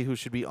somebody who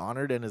should be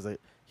honored and is a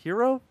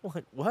hero,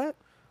 like what?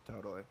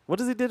 Totally. What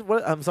does he did?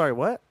 What? I'm sorry,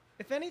 what?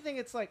 If anything,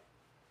 it's like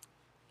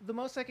the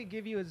most I could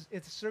give you is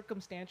it's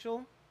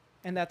circumstantial,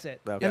 and that's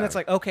it. Okay. And it's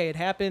like, okay, it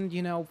happened.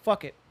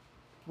 Fuck it,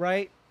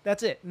 right?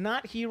 That's it.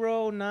 Not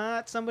hero,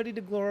 not somebody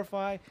to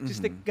glorify.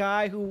 Just a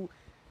guy who,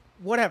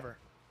 whatever,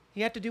 he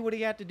had to do what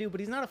he had to do, but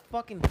he's not a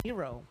fucking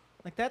hero.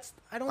 Like that's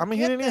I don't. I mean,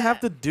 he get didn't even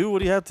have to that. do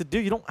what he had to do.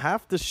 You don't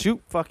have to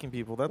shoot fucking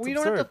people. That's Well, you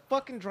absurd. don't have to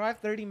fucking drive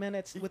 30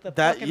 minutes with a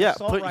that fucking yeah,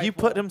 assault he rifle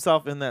put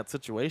himself in that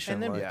situation.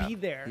 and then like, Yeah. be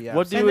there. Yeah.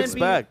 what do And you then be-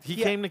 expect? He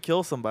yeah. came to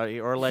kill somebody,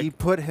 or like he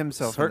put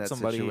himself hurt in that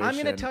somebody. situation. I'm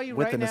gonna tell you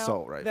with right an now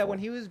assault rifle. that when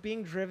he was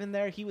being driven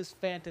there, he was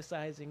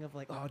fantasizing of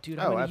like, oh, dude,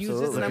 I'm Oh, gonna use this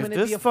and absolutely. I'm if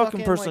gonna this be a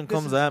fucking person like, this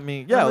comes is- at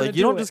me, I'm yeah, gonna like you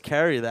do don't it. just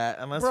carry that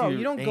unless Bro, you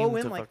you don't aim go to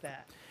in like fuck-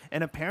 that.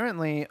 And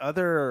apparently,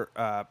 other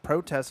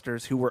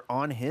protesters who were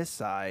on his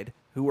side,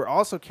 who were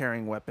also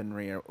carrying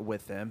weaponry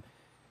with them,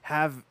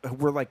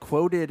 were like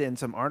quoted in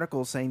some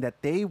articles saying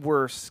that they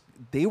were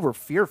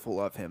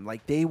fearful of him.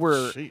 Like they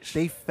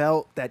Sheesh.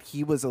 felt that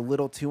he was a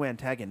little too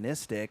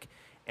antagonistic,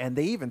 and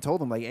they even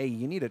told him like, "Hey,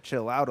 you need to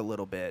chill out a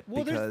little bit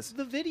Well, because there's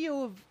the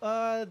video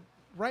of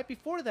right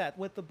before that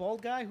with the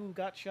bald guy who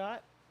got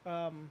shot.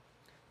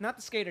 Not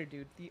the skater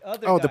dude, the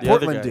other oh, guy. the The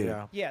other Portland guy, dude."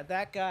 yeah. Yeah,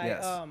 that guy.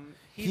 Yes.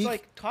 He's He-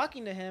 like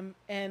talking to him,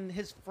 and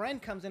his friend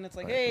comes in. It's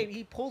like, Right. hey,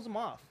 he pulls him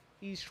off.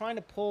 He's trying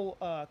to pull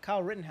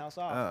Kyle Rittenhouse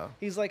off. Oh.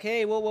 He's like,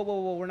 hey,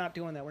 whoa, we're not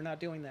doing that. We're not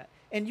doing that.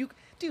 And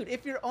dude,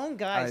 if your own I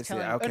guy's see.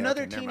 telling Okay,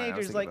 another okay, never mind. I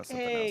was teenager's thinking like, about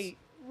something hey,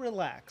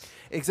 relax,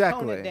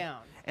 Exactly. tone it down.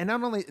 And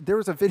not only there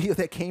was a video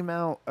that came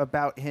out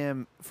about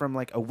him from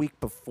like a week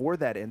before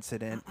that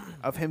incident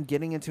of him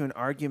getting into an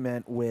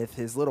argument with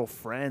his little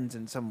friends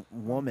and some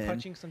woman.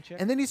 Punching some chick.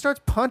 And then he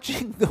starts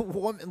punching the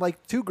woman.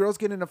 Like two girls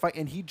get in a fight,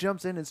 and he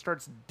jumps in and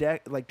starts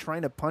like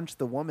trying to punch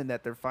the woman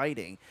that they're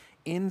fighting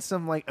in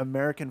some like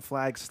American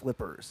flag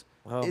slippers.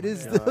 Oh It my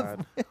is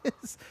God.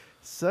 it's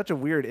such a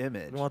weird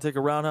image. You want to take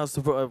a roundhouse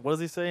to what does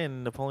he say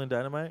in Napoleon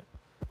Dynamite?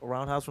 A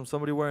roundhouse from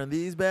somebody wearing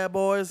these bad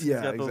boys. Yeah,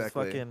 He's got those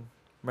exactly. fucking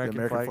The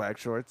American, flag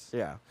shorts.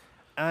 Yeah.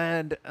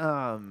 And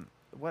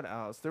what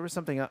else? There was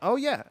something else. Oh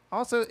yeah.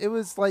 Also, it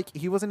was like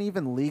he wasn't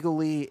even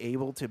legally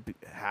able to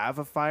have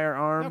a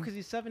firearm. No, because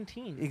he's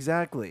 17.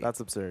 Exactly. That's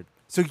absurd.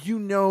 So you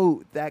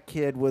know that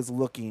kid was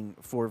looking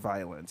for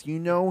violence. You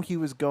know he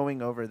was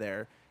going over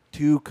there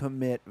to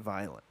commit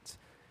violence.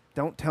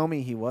 Don't tell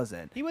me he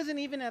wasn't. He wasn't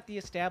even at the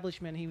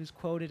establishment he was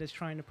quoted as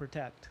trying to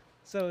protect.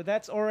 So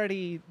that's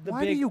already the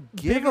Why do big, you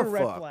give bigger a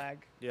red fuck?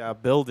 flag. Yeah,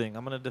 building.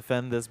 I'm gonna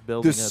defend this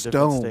building The in a different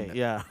stone. state.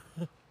 Yeah.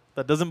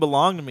 That doesn't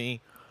belong to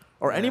me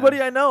or Yeah.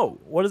 anybody I know.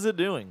 What is it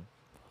doing?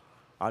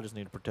 I just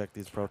need to protect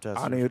these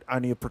protesters. I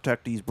need to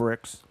protect these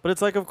bricks. But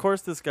it's like, of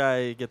course, this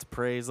guy gets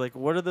praised. Like,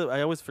 what are the?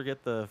 I always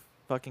forget the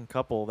fucking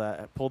couple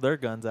that pulled their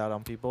guns out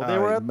on people. They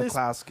were at they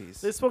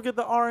McCloskey's. spoke at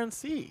the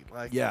RNC.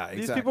 Like, Yeah,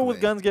 these people with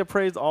exactly. guns get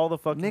praised all the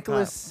fucking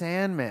Nicholas time.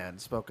 Sandman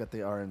spoke at the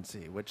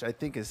RNC, which I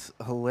think is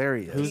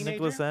hilarious. Who's Teenager?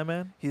 Nicholas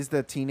Sandman? He's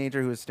the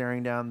teenager who was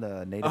staring down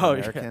the Native Oh, yeah.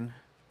 American.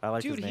 I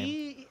like Dude, his name.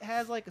 he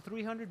has like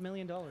 $300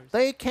 million.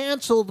 They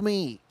canceled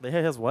me He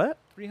has what?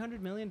 $300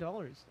 million.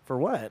 For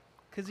what?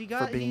 Because he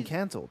got for being he's-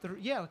 canceled.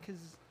 Yeah,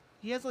 because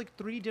he has like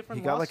 3 different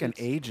He got like an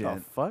lawsuits. The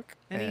agent, fuck?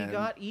 And he and-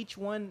 got each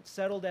one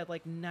settled at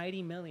like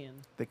 90 million.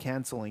 the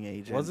canceling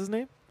agent. What's his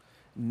name?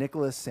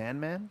 Nicholas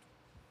Sandman?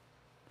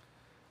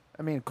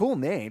 I mean, cool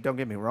name. Don't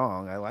get me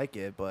wrong. I like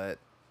it, but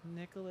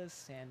Nicholas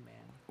Sandman.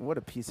 what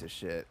a piece of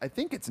shit. I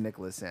think it's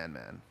Nicholas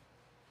Sandman.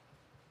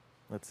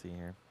 Let's see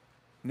here.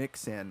 Nick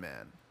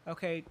Sandman.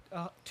 Okay,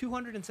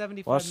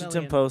 275 Washington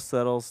million. Post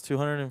settles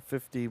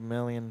 250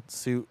 million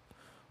suit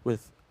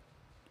with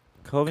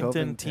Covington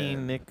Covington.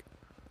 teen Nick.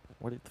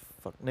 What the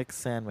fuck? Nick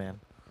Sandman.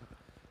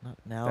 Not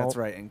now. That's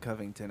right, in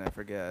Covington. I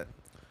forget.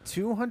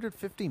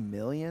 250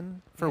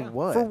 million for Yeah.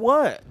 what? For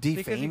what? Because he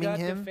Defaming got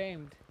him?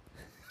 defamed.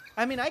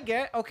 I mean, I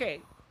get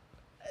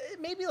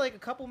maybe like a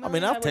couple million.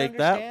 mean, I'll would take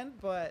that. understand,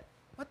 but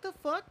what the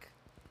fuck?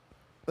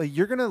 Like,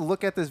 you're gonna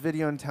look at this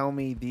video and tell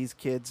me these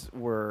kids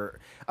were,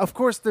 of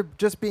course, they're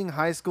just being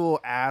high school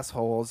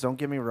assholes. Don't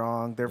get me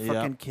wrong, they're Yeah.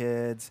 fucking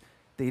kids.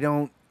 They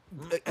don't.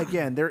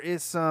 Again, there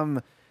is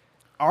some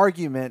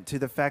argument to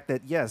the fact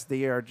that yes,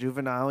 they are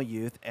juvenile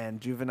youth,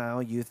 and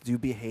juvenile youth do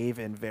behave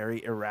in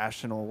very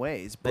irrational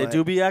ways. They But,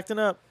 do be acting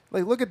up.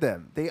 like, look at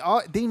them. They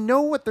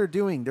know what they're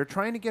doing. They're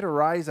trying to get a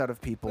rise out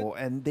of people,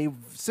 and they've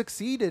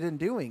succeeded in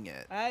doing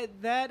it.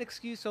 That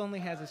excuse only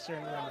has a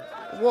certain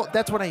limit. Well,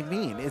 that's what I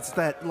mean. It's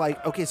that,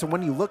 like, okay, so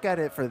when you look at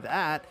it for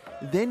that,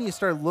 then you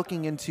start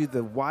looking into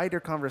the wider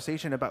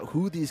conversation about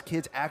who these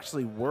kids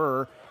actually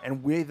were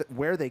and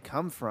where they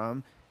come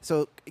from.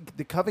 So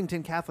the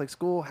Covington Catholic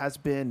School has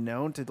been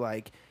known to,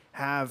 like,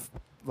 have,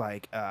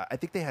 like, I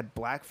think they had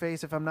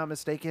blackface, if I'm not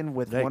mistaken,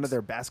 with one of Yikes.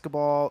 their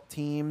basketball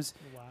teams.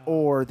 Wow.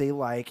 Or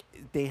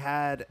they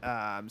had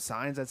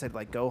signs that said,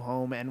 like, go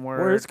home, N-word.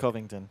 Where is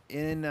Covington?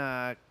 In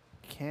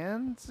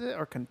Kansas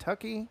or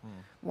Kentucky? Hmm.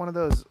 One of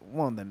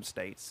them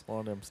states. One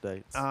of them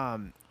states.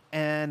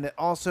 And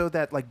also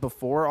that, like,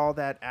 before all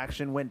that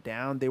action went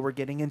down, they were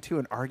getting into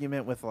an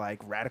argument with, like,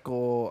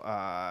 radical,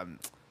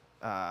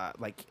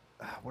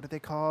 what are they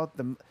called?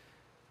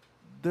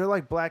 They're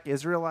like black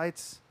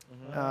Israelites,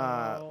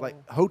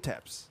 like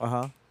Hoteps.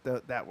 Uh-huh.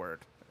 That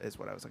word is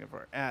what I was looking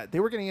for. They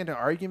were getting into an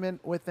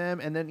argument with them,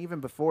 and then even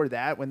before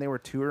that, when they were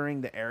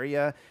touring the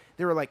area,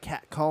 they were like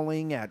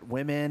catcalling at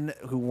women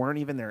who weren't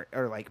even their,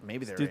 or like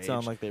maybe their Dudes age.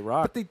 sound like they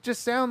rock. But they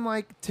just sound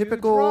like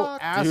typical rock.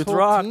 Dudes asshole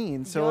rock.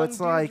 teens. So Young it's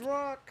dudes like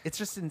rock. it's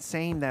just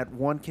insane that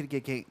one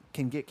kid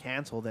can get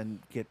canceled and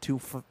get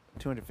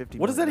 $250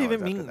 What does that million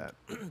even after mean?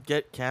 that.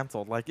 Get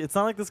canceled? Like, it's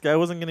not like this guy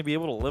wasn't going to be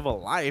able to live a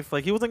life.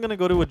 Like, he wasn't going to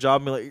go to a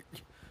job and be like,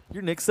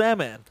 "You're Nick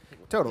Sandman.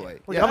 Totally.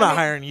 Like, Yeah. I'm not I mean-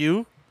 hiring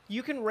you."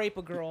 You can rape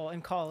a girl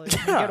in college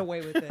and Yeah. get away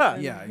with it. Yeah.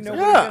 and Yeah, exactly.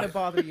 Nobody's Yeah. gonna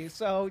bother you.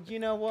 So you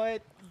know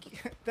what?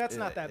 That's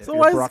not that. So You're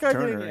why is this Brock guy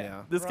Turner, getting?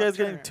 yeah. This Brock guy's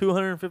getting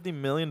Turner. $250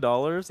 million.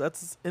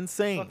 That's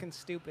insane. Fucking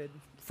stupid.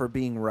 For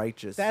being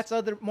righteous. That's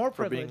more For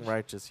privilege. being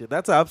righteous. Yeah,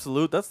 that's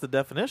absolute. That's the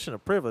definition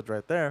of privilege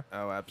right there.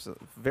 oh,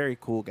 absolutely. Very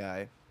cool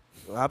guy.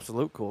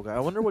 Absolute cool guy. I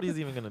wonder what he's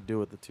even going to do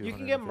with the 200. You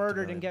can get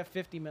murdered and get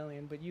 50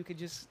 million, but you could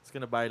just It's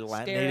going to buy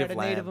stare native at a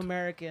land. Native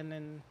American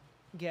and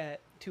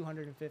get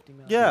 250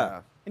 million.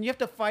 Yeah. And you have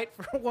to fight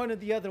for one of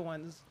the other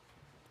ones.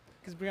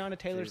 Because Breonna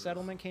Taylor's Jesus.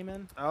 settlement came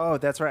in. Oh,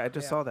 that's right. I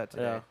just Yeah. saw that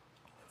today. Yeah.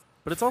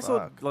 But it's also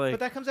Fuck. like But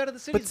that comes out of the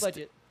city's st-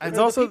 budget. it's Or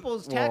the also-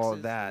 people's taxes. Well,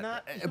 that.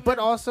 Not, But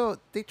also,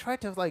 they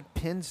tried to, like,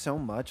 pin so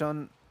much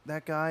on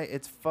that guy.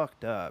 It's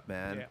fucked up,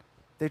 man. Yeah.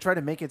 They tried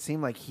to make it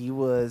seem like he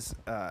was,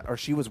 or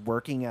she was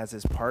working as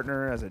his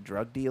partner, as a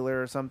drug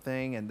dealer or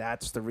something, and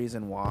that's the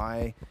reason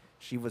why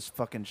she was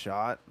fucking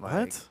shot. Like,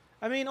 what?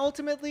 I mean,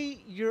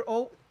 ultimately,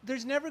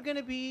 there's never going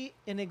to be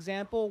an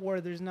example where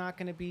there's not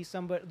going to be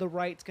the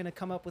right's going to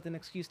come up with an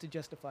excuse to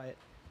justify it.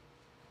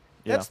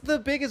 Yeah. That's the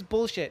biggest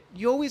bullshit.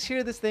 You always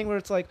hear this thing where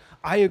it's like,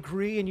 I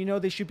agree,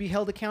 and they should be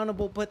held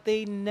accountable, but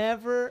they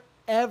never,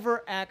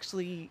 ever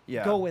actually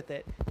Yeah. go with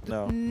it.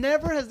 No.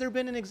 Never has there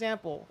been an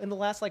example in the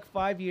last like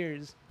 5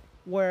 years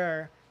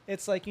where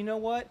it's like, you know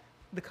what,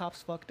 the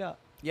cops fucked up.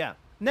 Yeah.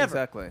 Never.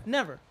 Exactly.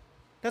 Never.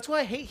 That's why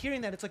I hate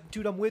hearing that. It's like,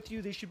 dude, I'm with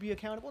you. They should be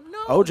accountable.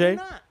 No, OJ. they're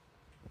not.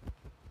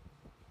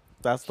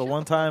 That's the Shut one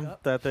the fuck time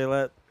up. that they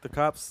let the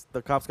cops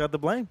got the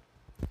blame.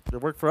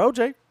 It worked for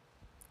OJ.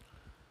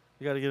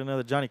 You got to get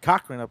another Johnny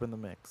Cochran up in the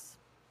mix.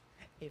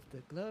 If the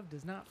glove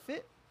does not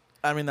fit,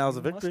 I mean, that was a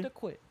you victory. must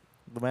acquit.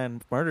 The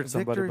man murdered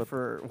somebody, Victory but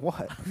for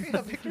what?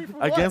 Yeah, victory for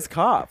against what?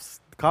 cops.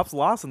 The cops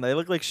lost, and they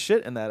looked like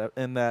shit in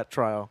that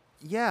trial.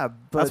 Yeah,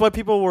 but That's why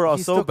people were he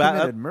so still bad.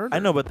 committed murder. I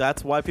know, but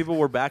that's why people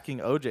were backing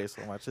OJ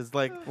so much. It's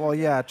like, Well,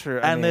 yeah, true.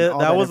 and all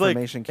that was like,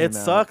 information came it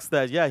out. sucks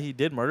that he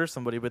did murder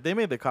somebody, but they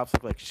made the cops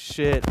look like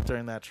shit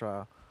during that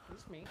trial.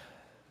 It's me.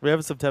 We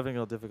have some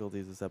technical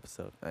difficulties this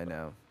episode. I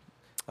know.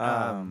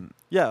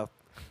 Yeah,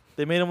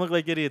 they made him look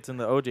like idiots in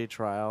the OJ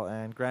trial,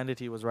 and granted,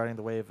 he was riding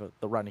the wave of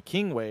the Rodney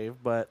King wave,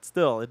 but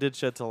still, it did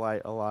shed to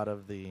light a lot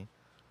of the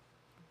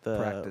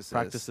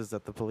practices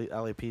that the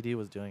LAPD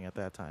was doing at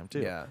that time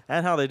too, Yeah.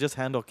 and how they just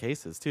handle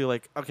cases too.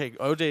 Like, okay,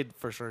 OJ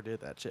for sure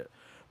did that shit,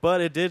 but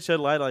it did shed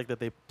light like that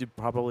they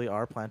probably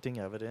are planting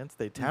evidence.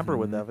 They tamper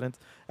with Mhm. evidence,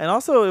 and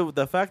also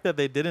the fact that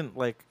they didn't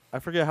like. I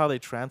forget how they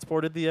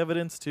transported the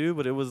evidence too,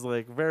 but it was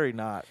like very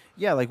not.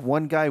 Yeah, like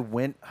one guy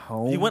went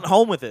home. He went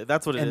home with it.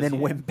 That's what it is. and then He-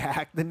 went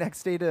back the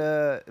next day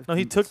to. No,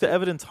 he took the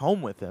evidence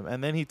home with him,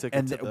 and then he took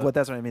And it to the, what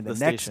that's what I mean. The, the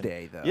next station.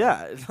 day, though.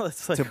 Yeah,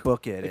 it's like to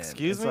book it.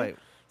 excuse in. me? It's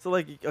like, so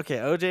like okay,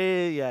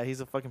 OJ, yeah, he's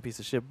a fucking piece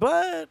of shit,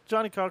 but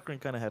Johnny Cochran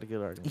kind of had a good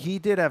argument. he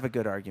did have a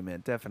good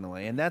argument,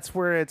 definitely, and that's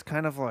where it's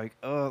kind of like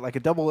a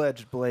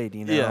double-edged blade.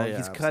 You know, Yeah, yeah,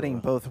 he's cutting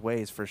absolutely. both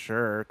ways for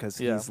sure because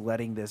Yeah. he's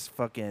letting this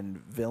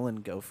fucking villain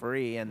go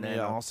free, and then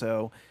Yeah.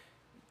 also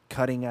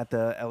cutting at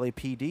the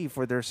LAPD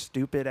for their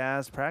stupid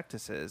ass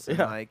practices. And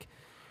Yeah. like,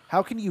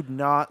 how can you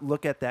not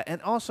look at that?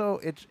 And also,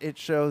 it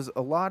shows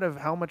a lot of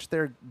how much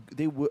they're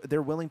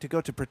willing to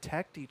go to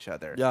protect each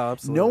other. Yeah,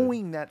 absolutely.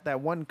 Knowing that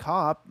one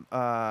cop,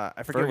 I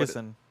forget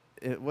Ferguson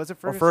was it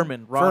or Ferguson?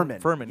 Furman, Furman.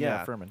 Furman,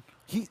 yeah, Furman.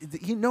 He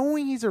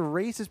knowing he's a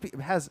racist,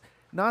 has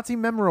Nazi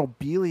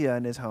memorabilia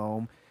in his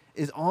home,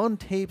 is on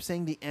tape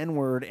saying the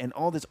N-word and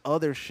all this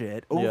other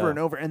shit over Yeah. and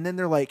over, and then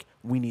they're like,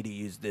 we need to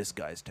use this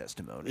guy's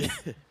testimony.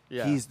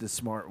 Yeah, He's the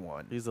smart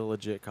one. he's a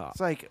legit cop. It's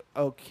like,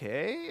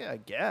 okay, I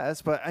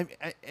guess. But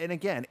and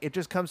again, it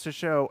just comes to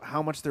show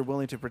how much they're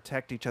willing to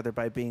protect each other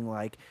by being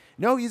like,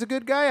 no, he's a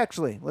good guy,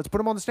 actually. Let's put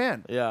him on the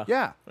stand. Yeah,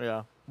 Yeah.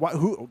 yeah. Why,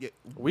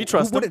 We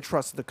trust who him. wouldn't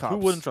trust the cops? Who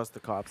wouldn't trust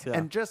the cops? Yeah,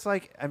 And just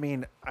like, I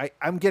mean,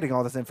 I'm getting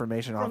all this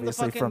information, From the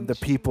obviously, from fucking the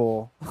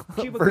people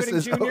Cuba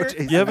versus Gooding Jr.?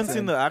 O.J. you haven't Simpson.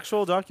 seen the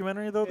actual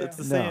documentary though. Yeah. It's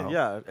the same. No.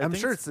 Yeah, I I'm think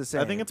sure it's the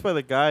I think same. it's by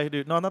the guy who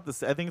did. No, not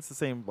the. I think it's the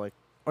same like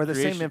Or the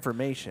same creation-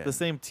 information. the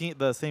same team,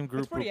 the same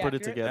group who pretty put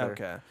it accurate. together.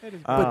 Okay. It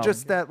is But Um,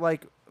 just that,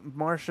 like,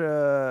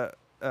 Marsha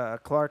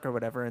Clark or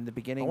whatever in the I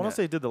beginning. want to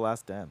say he did the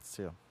Last Dance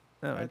too.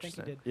 Oh, I think he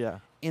interesting. did. Yeah,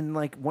 In,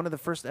 like, one of the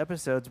first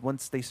episodes,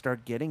 once they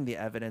start getting the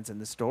evidence and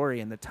the story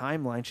and the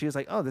timeline, she was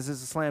like, oh, this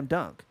is a slam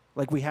dunk.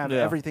 Like, we have Yeah.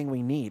 everything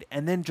we need.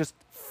 And then just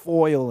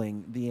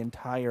foiling the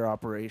entire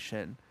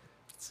operation.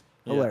 It's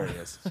Yeah.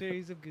 hilarious.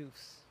 Series of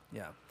goofs.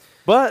 Yeah.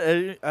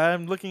 but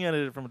I'm looking at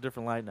it from a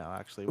different light now.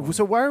 Actually,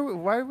 So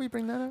why do we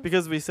bring that up?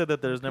 because we said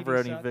that there's never PD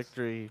any sucks.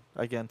 victory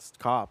against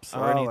cops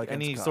or Oh,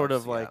 any against sort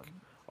cops, of like yeah.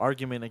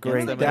 argument against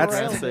Great, them. that's-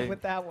 and Railed it saying-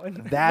 with that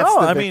one. That's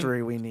No, the I mean,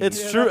 victory we need.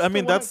 it's Yeah, true. that's I the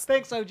mean, one. that's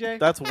Thanks, OJ.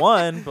 that's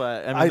one,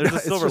 but I mean, there's know,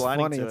 a silver it's just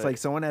lining funny. to It's it. like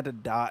someone had to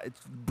die,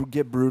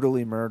 get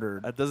brutally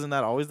murdered. Isn't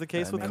that always the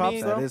case I with mean,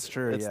 cops? that though? is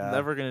true. It's yeah.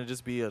 never gonna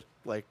just be a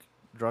like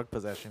drug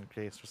possession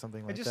case or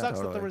something It like just that. sucks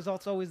that the Totally.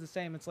 result's always the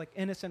same. It's like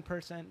innocent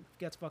person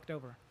gets fucked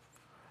over.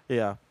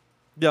 Yeah.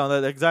 Yeah,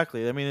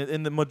 exactly. I mean,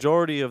 in the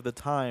majority of the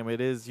time, it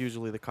is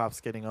usually the cops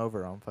getting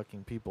over on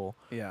fucking people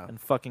Yeah. and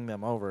fucking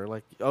them over.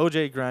 Like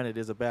OJ, granted,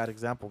 is a bad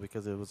example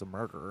because it was a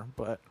murderer,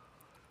 but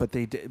But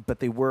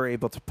they were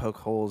able to poke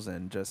holes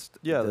in just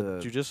yeah, the, the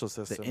judicial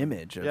system, the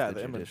image of yeah, the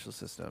the image. judicial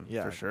system.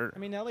 Yeah. For sure. I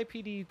mean,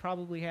 LAPD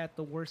probably had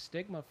the worst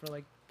stigma for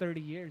like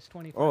 30 years,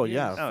 25 Oh years.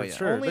 yeah, Oh, for yeah.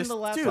 sure. Only in the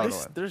last, dude,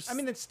 like- there's I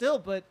mean, it's still,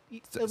 but at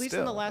least in the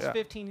still, last yeah.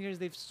 15 years,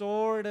 they've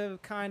sort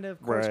of kind of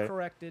course Right.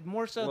 corrected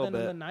more so Little than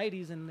in bit. the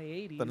 90s and the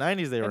 80s. the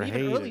 '90s they were and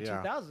even hated. early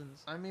yeah.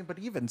 2000s. I mean, but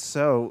even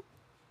so,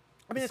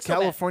 I mean, it's still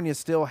bad. California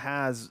still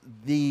has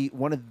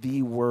one of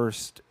the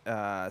worst,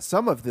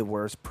 some of the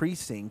worst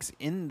precincts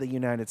in the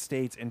United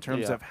States in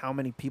terms Yeah. of how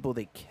many people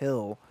they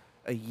kill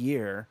a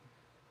year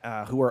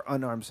who are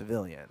unarmed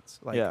civilians.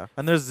 Like, yeah,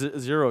 and there's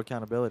zero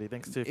accountability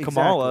thanks to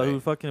Kamala, Exactly. who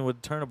fucking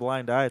would turn a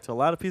blind eye to a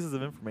lot of pieces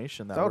of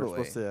information that Totally.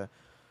 we're supposed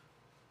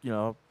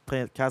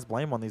to, cast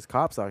blame on these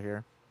cops out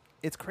here.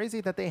 It's crazy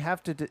that they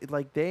have to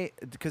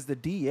because the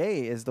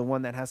DA is the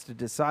one that has to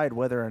decide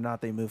whether or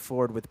not they move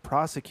forward with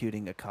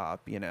prosecuting a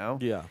cop. You know,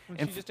 Yeah, When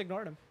and she just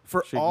ignored him.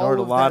 for She ignored all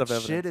a of lot that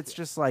of shit, evidence. it's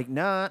just like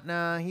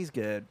nah, he's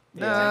good.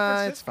 Yeah. Nah,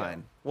 San it's Francisco.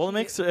 fine. well,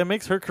 it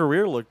makes her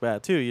career look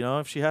bad too. You know,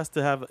 if she has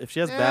bad Eh,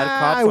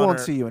 cops, I on won't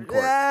her- see you in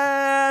court.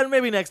 Yeah,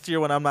 maybe next year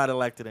when I'm not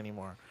elected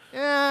anymore.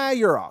 Yeah,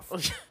 you're off.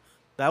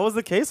 That was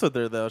the case with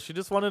her, though. She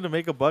just wanted to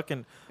make a buck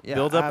and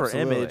build up her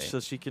image so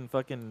she can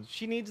fucking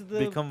She needs the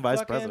become vice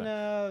fucking,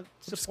 president.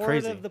 support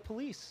crazy. of the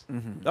police.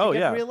 Mm-hmm. Oh, to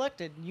yeah. get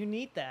reelected. You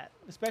need that,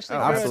 especially Oh,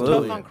 if you're a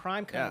absolutely. tough on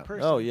crime kind of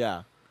person. Oh,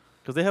 yeah.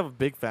 Because they have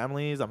big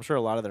families. I'm sure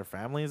a lot of their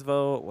families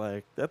vote.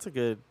 Like, that's a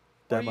good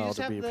Or you demo just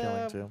to have be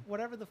appealing to.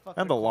 whatever the fuck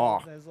And they're the law.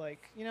 called. There's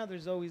like,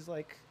 there's always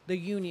like the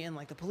union,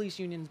 like the police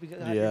unions have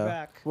Yeah. your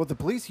back. Well, the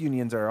police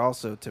unions are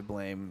also to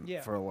blame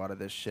Yeah. for a lot of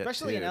this shit,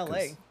 Especially too, in 'cause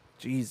LA.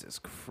 Jesus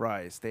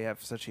Christ, they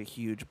have such a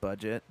huge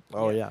budget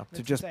Oh, Yeah. yeah. to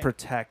That's just insane.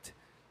 protect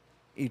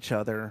each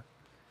other.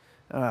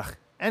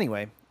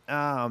 Anyway,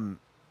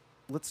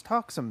 let's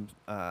talk some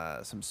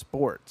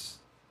sports.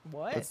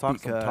 What? Let's talk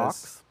some Because-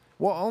 talks.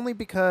 Well, only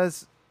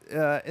because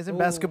isn't Ooh,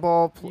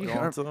 basketball? you- You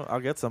want some? I'll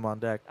get some on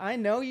deck. I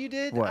know you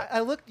did. What? I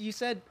looked. You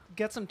said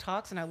get some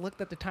talks, and I looked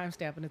at the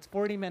timestamp, and it's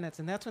 40 minutes,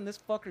 and that's when this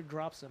fucker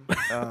drops them.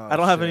 I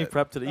don't have any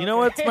prep today. You know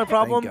what's my Okay.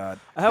 problem? Thank God.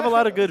 I have a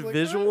lot of I good was like,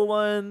 visual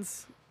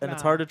ones, and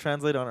it's Nah. hard to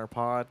translate on our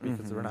pod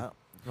because Mhm. we don't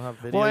have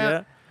video Well,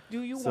 yet.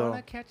 Do you So-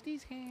 want to catch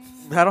these hands?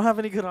 I don't have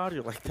any good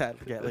audio like that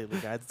yet lately,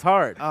 guys. It's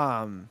hard.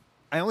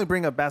 I only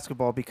bring up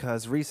basketball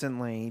because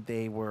recently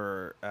they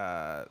were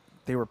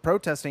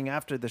protesting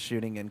after the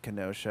shooting in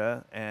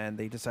Kenosha, and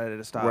they decided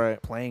to stop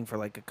Right. playing for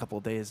like a couple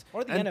of days.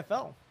 Or the And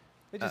NFL.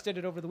 They just did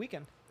it over the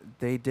weekend.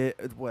 They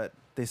did what?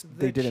 They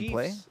The didn't Chiefs,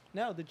 play.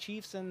 No, the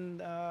Chiefs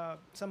and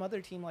some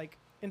other team like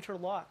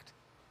interlocked,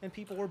 and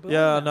people were booing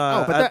Yeah, them.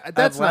 no. Oh, but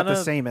that's not the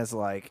Atlanta- same as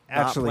like not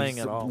actually playing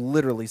at all.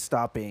 literally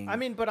stopping. I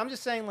mean, but I'm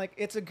just saying, like,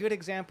 it's a good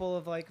example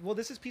of like, well,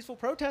 this is peaceful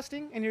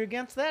protesting, and you're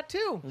against that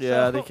too.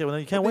 Yeah, So- they can't.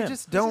 You can't they win.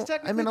 just This is don't. I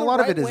technically mean, a the lot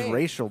of right it is way.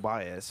 racial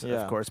bias,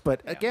 Yeah. of course.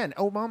 But Yeah. again,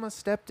 Obama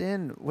stepped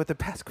in with the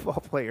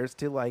basketball players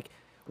to like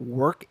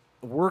work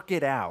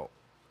it out.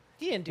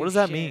 He didn't do What does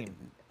that shit. mean?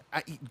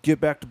 Get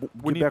back to We get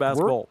need back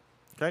to work. basketball.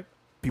 Okay.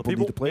 People, the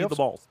need the people need playoffs. the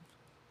balls.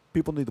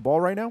 People need the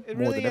ball right now It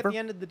more really, than at ever. the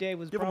end of the day,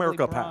 was Give probably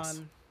America a Braun pass.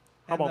 and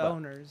How about the that?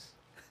 owners.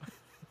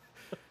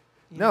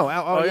 No,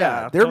 Oh, yeah,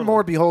 yeah, they're totally.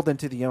 more beholden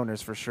to the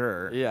owners for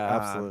sure. Yeah,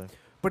 absolutely.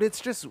 But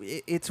it's just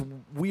it's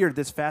weird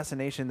this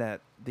fascination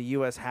that the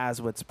U.S.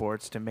 has with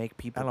sports to make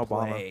people And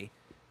Obama. play,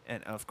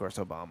 and of course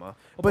Obama.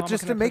 But Obama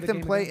just can to I play make the them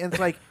game play, again? and it's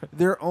like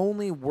they're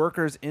only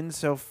workers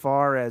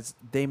insofar as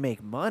they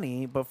make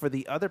money. But for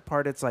the other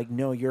part, it's like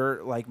no, you're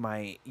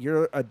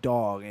a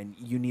dog and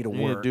you need to You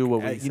need to work. do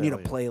what we you need to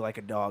say. play like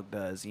a dog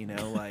does. You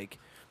know, like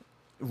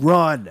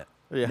run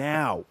Yeah.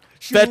 now,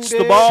 Fetch Shoot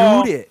the it.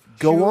 ball. shoot it,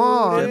 go Shoot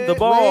on, it. Get the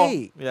ball.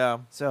 play. Yeah.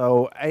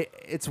 So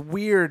it's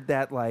weird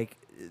that like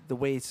the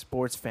way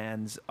sports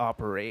fans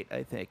operate.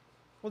 I think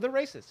Well, they're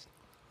racist.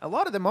 a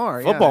lot of them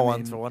are Football yeah, I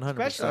ones mean, for 100%.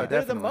 Especially, they're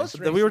the definitely. most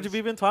That we were racist.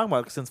 we've been talking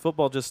about since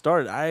football just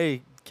started.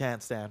 I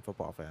can't stand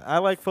football fans. I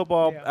like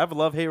football. Yeah. I have a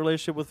love-hate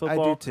relationship with I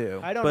football. do too.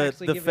 I don't But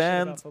actually the give a shit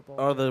about fans football.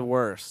 are the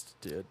worst,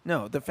 dude.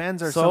 No, the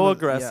fans are So some of-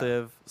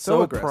 aggressive, So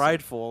so aggressive.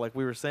 prideful. Like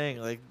we were saying,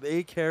 like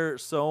they care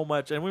so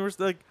much, and we were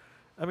like,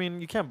 I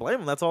mean, you can't blame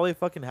them. That's all they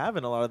fucking have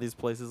in a lot of these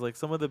places. Like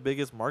some of the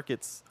biggest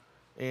markets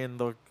in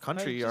the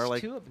country They're are just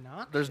like, too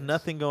obnoxious. there's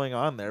nothing going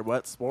on there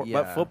but sport,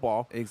 Yeah. but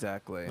football.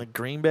 Exactly. Like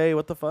Green Bay,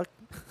 what the fuck?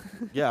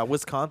 Yeah,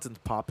 Wisconsin's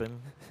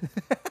popping.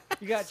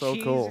 You got so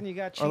cheese cool. and you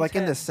got cheese or like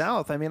in the heads.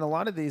 South, I mean, a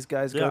lot of these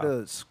guys Yeah.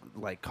 go to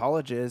like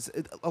colleges.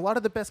 A lot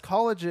of the best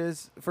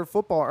colleges for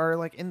football are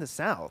like in the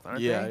South,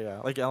 aren't Yeah, they? yeah,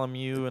 like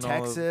LMU and all.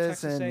 Of,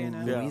 Texas Texas and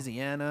A&M. Yeah.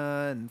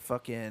 Louisiana and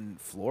fucking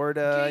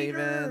Florida, even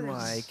Gators.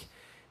 like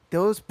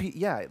those.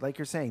 Yeah, like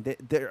you're saying,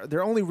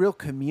 their only real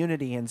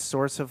community and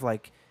source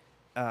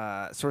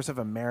of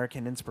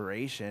American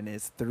inspiration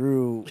is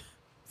through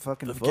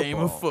fucking The football. game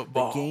of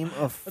football. The game of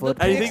The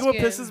football. I think what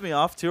Pigskin. pisses me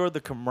off too are the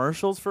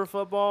commercials for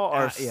football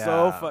are Yeah.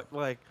 so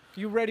like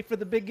You ready for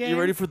the big game? you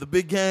ready for the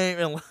big game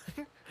and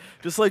like,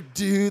 just like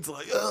dudes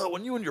like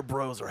when you and your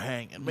bros are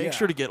hanging, make Yeah.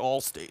 sure to get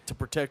Allstate to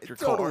protect your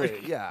Totally, car.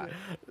 yeah.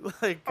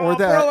 like Oh, Or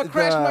bro, that- I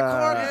crashed my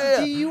car. the- It's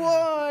a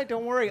DUI.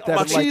 Don't worry. That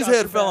my like- cheese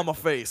head fell on my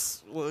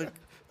face. Like,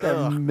 That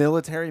ugh.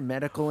 military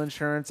medical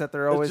insurance that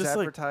they're It's always just,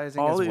 like,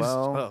 advertising all as these-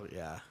 well. Oh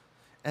yeah,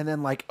 And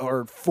then like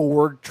or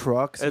Ford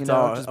trucks, it's you know,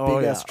 all just oh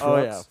big yeah, ass oh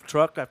yeah, trucks.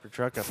 truck after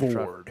truck after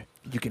truck. Ford.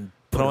 You can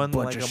put Throw a in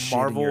bunch like of a shit in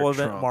Marvel your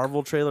event, trunk.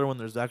 Marvel trailer when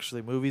there's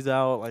actually movies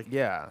out. Like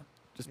Yeah.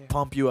 just Yeah.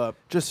 pump you up.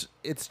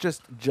 It's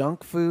just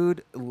junk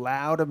food,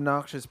 loud,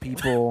 obnoxious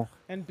people,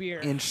 And beer.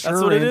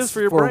 insurance what it is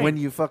for your brain. when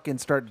you fucking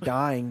start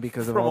dying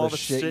because of From all the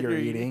shit you're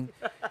eating.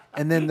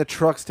 And then the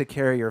trucks to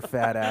carry your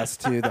fat ass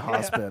to the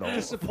hospital.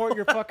 to support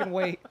your fucking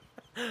weight.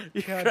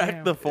 You Goddamn.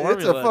 crack the It's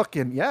formula. a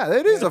fucking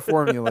it is a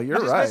formula. You're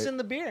Just right. missing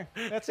the beer.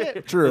 That's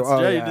it. True. It's-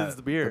 Oh, yeah, yeah, it's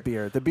the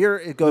beer. The beer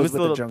it goes It's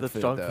with the- the junk the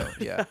food junk though.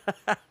 food. Yeah.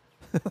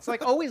 It's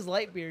like always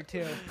light beer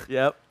too.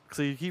 Yep.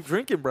 So you keep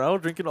drinking, bro.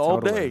 Drinking all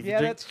Totally. day. You Yeah,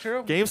 drink- that's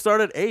true. Game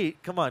start at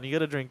 8. Come on, you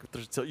gotta drink.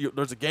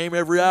 There's a game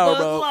every hour, Bud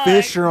bro. Light.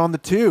 Fish are on the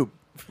tube.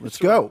 Let's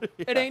go.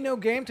 It ain't no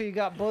game till you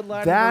got Bud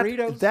Light that and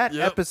Doritos. that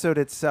Yep. episode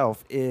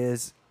itself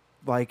is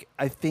like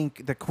I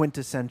think the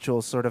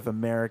quintessential sort of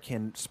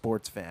American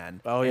sports fan.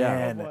 Oh, yeah.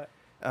 And Of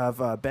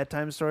what? of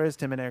bedtime stories,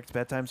 Tim and Eric's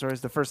bedtime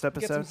stories. The first Get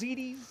some episode,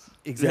 ZDs.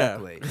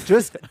 exactly.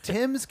 Just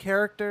Tim's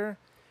character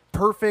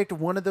perfect,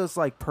 one of those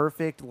like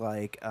perfect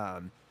like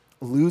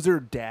loser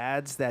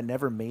dads that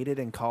never made it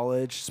in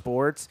college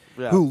sports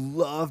who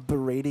love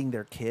berating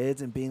their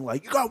kids and being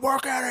like, you gotta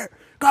work at it,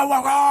 gotta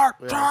work hard,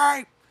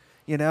 try.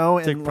 You know,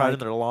 Take and pride like, in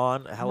their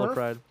lawn, hella Murph?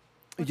 pride.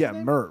 Yeah,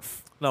 Murph.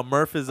 Murph. No,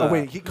 Murph is. Oh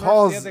wait, he Murph's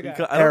calls. the other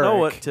guy. I don't know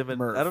what Eric Tim.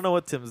 Murph. I don't know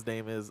what Tim's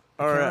name is.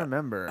 I Or, can't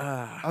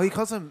remember. Oh, he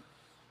calls him.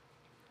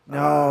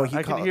 No, he.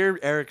 I can hear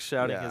Eric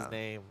shouting Yeah. his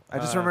name. I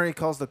just remember he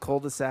calls the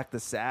cul-de-sac the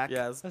sack.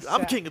 Yes, The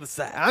I'm sack. king of the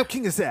sack. I'm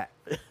king of sack.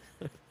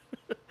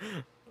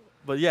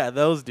 But yeah,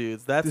 those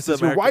dudes. That's This the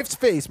is your American- wife's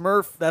face,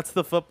 Murph. That's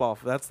the football.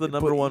 That's the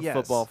number But one yes.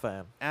 football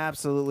fan.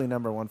 Absolutely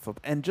number one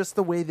football. And just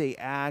the way they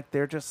act,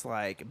 they're just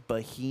like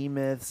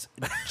behemoths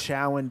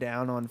chowing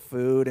down on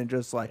food and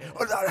just like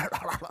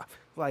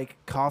like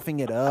coughing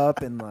it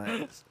up and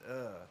like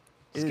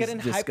Just getting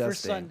hyped for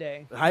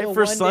Sunday. Hype The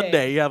for one Sunday.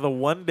 day. Yeah, the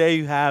one day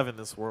you have in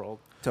this world.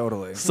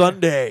 Totally.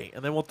 Sunday,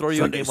 and then we'll throw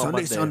you a game on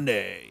Monday.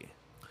 Sunday.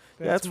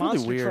 Yeah, it's really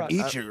Monster weird. Truck.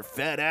 Eat your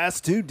fat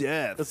ass to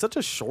death. It's such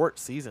a short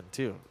season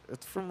too.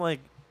 It's from like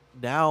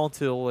now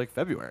till like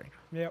February.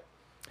 Yep.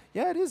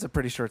 Yeah, it is a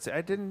pretty short season.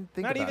 I didn't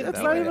think Not about even it It's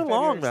that not way. even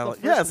February. long It's the now.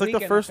 first Yeah, it's like the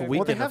weekend of first February.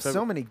 Well, they weekend. have of so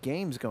February. many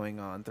games going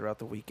on throughout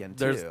the weekend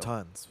too. There's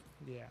tons.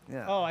 Yeah.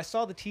 Yeah. Oh, I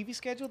saw the TV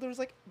schedule. There was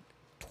like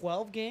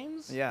 12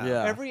 games. Yeah.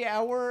 Yeah. Every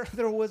hour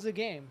there was a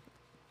game.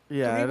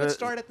 Yeah, Three and would it-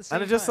 start at the same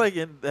and it's just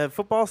time. like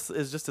football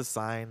is just a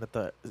sign that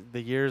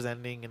the year's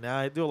ending. And now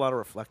I do a lot of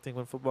reflecting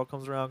when football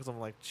comes around because I'm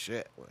like,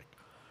 shit. Like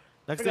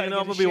next I thing you gotta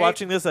know, I'm get gonna a be shape.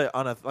 watching this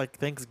on a like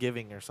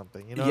Thanksgiving or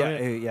something. You know? what I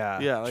mean?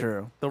 Yeah, like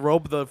true.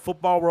 the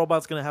football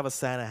robot's gonna have a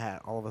Santa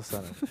hat all of a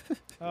sudden.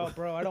 Oh,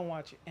 bro, I don't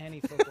watch any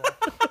football.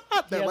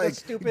 That Yeah, like the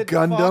stupid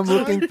Gundam Fox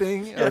looking one?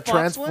 thing, Yeah, a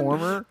Fox one?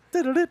 transformer.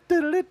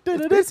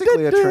 It's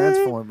basically a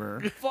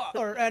transformer.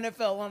 Or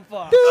NFL on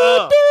Fox.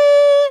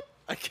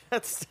 I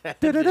can't stand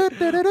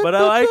it. But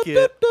I like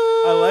it.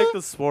 I like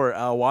the sport.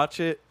 I'll watch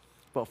it.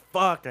 But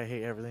fuck, I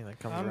hate everything that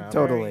comes I'm around.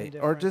 Very Totally. Or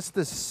indifferent. just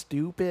the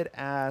stupid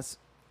ass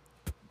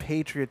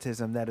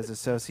patriotism that is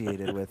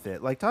associated with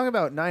it. Like talking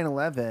about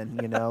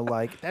 9/11, you know,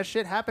 like that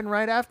shit happened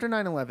right after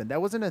 9/11. That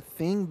wasn't a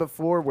thing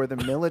before where the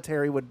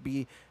military would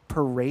be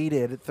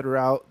paraded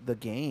throughout the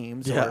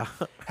games Yeah.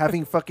 or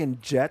having fucking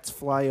jets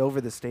fly over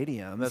the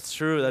stadiums. That's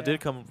true. That Yeah.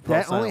 did come.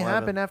 that post only 9/11.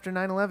 happened after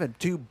 9/11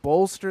 to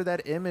bolster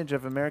that image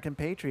of American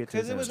Because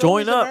patriotism. it was Join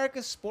always up.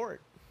 America's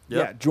sport.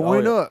 Yep. Yeah,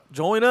 join Oh, up.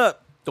 Join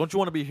up. Don't you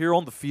want to be here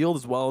on the field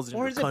as well as in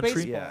Or your is it country?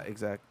 baseball? Yeah,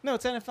 exactly. No,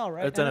 it's NFL,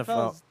 right? It's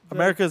NFL. 's the-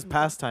 America's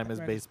pastime is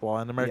American- baseball,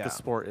 and America's Yeah.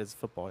 sport is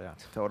football. Yeah,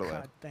 Totally.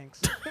 God,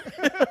 thanks.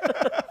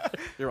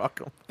 you're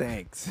welcome.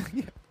 Thanks.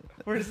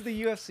 Where does the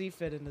UFC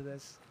fit into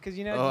this? Because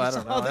you know, Oh, you I saw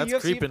don't know. the That's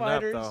UFC creeping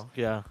fighters up,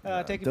 though.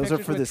 Yeah, taking Those are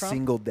pictures for the with Trump.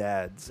 single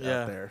dads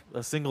yeah. out there.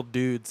 The single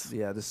dudes.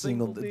 Yeah, the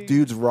Single single dudes.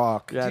 dudes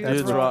rock. Yeah, Dudes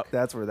dudes rock. rock.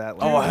 That's where that.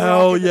 Oh lands.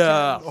 hell Rock in the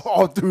yeah! towns.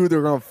 Oh, dude,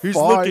 they're gonna He's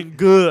fight. looking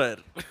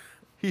good.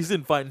 He's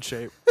in fine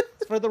shape.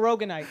 It's for the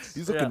Roganites.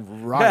 He's Yeah.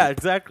 looking right. Yeah,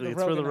 exactly. The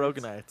It's for the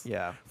Roganites. Roganites.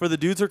 Yeah. For the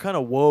dudes who are kind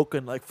of woke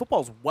and like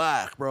football's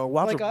whack, bro.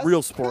 Watch Like a us?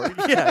 real sport.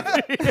 Yeah,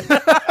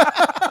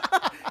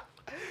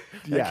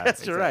 Yeah,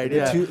 guess you're right, The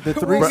yeah. two- the What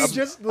three, we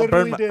just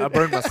literally I did.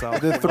 burned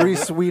myself. the three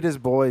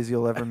sweetest boys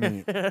you'll ever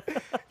meet,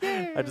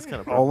 I just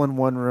kind of all in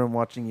one room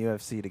watching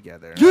UFC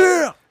together.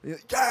 Yeah.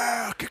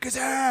 Yeah, kick his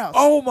ass.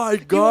 Oh my You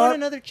want god.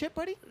 another chip,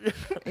 buddy?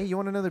 Hey, you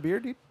want another beer,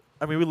 dude?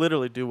 I mean, we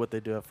literally do what they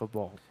do at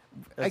football.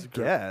 I As a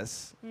group.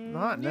 guess,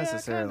 not Yeah,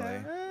 necessarily.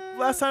 kinda.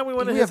 Last time we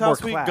went to We his have more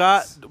house, we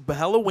class. got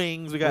hella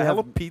wings. We got We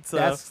hella have-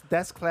 pizza.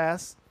 That's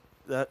class.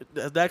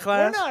 That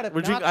class. not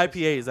We're drinking obnoxious.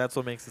 IPAs. That's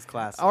what makes this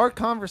class. Our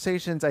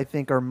conversations, I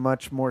think, are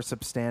much more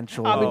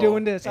substantial. I'll be Oh,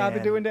 doing this. I'll be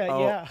and- doing that.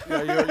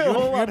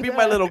 Yeah. you'd be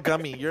my little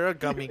gummy. You're a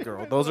gummy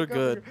girl. Those are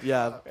good.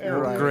 Yeah, You're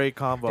right. great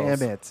combos.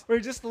 Damn it.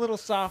 We're just a little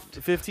soft.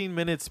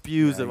 15-minute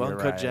spews Yeah, of you're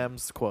Uncut right.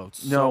 Gems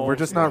quotes. No, So we're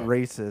just not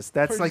racist.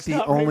 That's We're like just the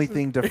not only racist.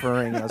 thing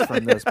deferring us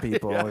from those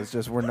people. Is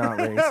just we're not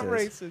racist. Not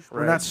racist.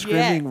 We're not Right.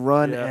 screaming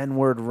 "run Yeah.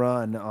 N-word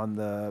run" on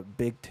the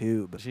big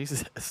tube.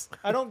 Jesus.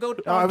 I don't go.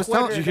 I was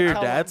telling- Did you Twitter hear your and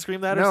tell dad them.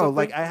 scream that or No, something?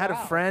 like I had a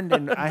Wow. friend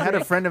and I had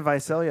a friend in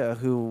Visalia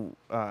who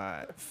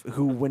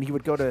when he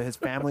would go to his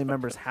family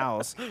member's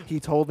house, he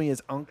told me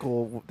his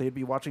uncle they'd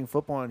be watching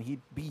football and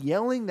he'd be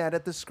yelling that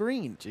at the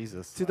screen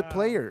Jesus. to the Wow.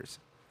 players.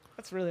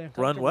 That's really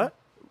Run uncomfortable. what?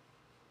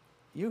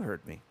 You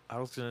heard me. I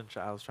was trying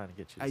to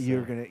get you. To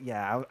You're say it. gonna,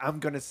 yeah. I'm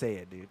gonna say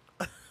it, dude.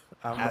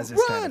 I'm As gonna-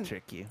 it's trying Run! to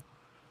trick you.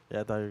 Yeah,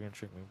 I thought you were gonna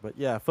trick me, but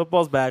yeah,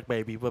 football's back,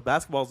 baby. But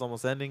basketball's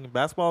almost ending.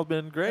 Basketball's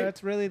been great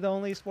That's really the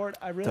only sport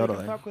I really Totally.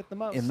 can fuck with the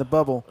most. In the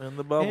bubble. in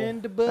the bubble.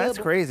 In the bubble. That's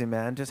crazy,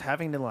 man. Just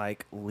having to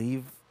like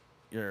leave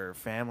your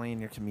family and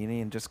your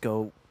community and just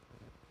go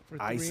For 3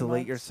 isolate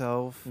months.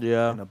 yourself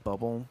Yeah. in a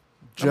bubble I mean,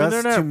 just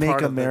they're not to make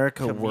part of the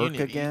America work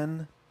community.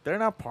 again. They're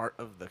not part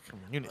of the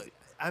community.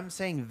 I'm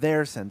saying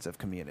their sense of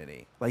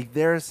community, like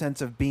their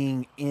sense of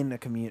being in a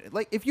community.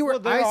 Like if you were Well,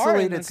 they are in the isolated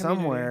community.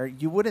 somewhere,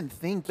 you wouldn't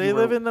think They you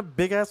live were, in the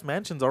big ass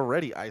mansions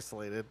already,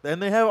 isolated,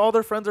 and they have all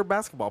their friends are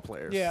basketball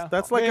players. Yeah.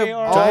 that's like They a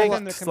are giant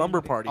in the slumber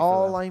community. party.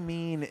 All for them. I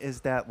mean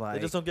is that like They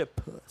just don't get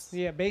puss.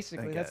 Yeah,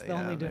 basically, Okay, that's the yeah,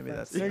 only maybe difference.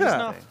 that's They're the just thing.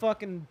 not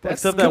fucking.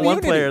 Except that one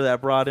community. player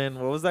that brought in,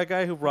 what was that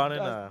guy who brought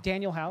in?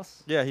 Daniel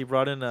House. Yeah, he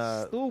brought in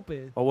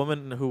Stupid. a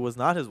woman who was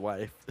not his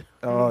wife.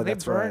 Oh, they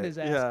that's burned right. his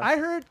ass. Yeah. I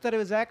heard that it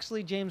was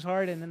actually James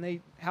Harden,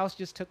 and House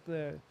just took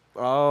the.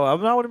 Oh, I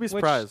wouldn't be Which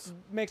surprised.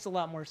 makes a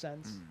lot more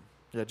sense.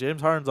 Yeah,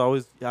 James Harden's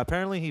always. Yeah,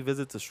 apparently, he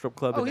visits a strip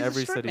club Oh, in he's a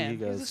every strip city man. he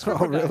He's a goes.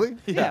 stripper Oh, guy. really?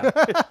 Yeah,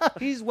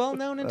 he's well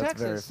known in That's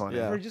very Texas funny.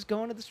 Yeah. for just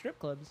going to the strip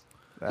clubs.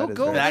 That He'll is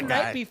go the very That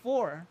night guy.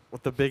 before.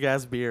 With the big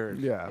ass beard.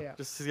 Yeah. Yeah.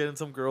 Just getting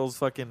some girl's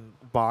fucking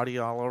body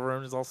all over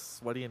him. He's all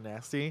sweaty and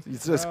nasty.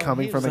 He's just Bro,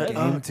 coming he's from a like,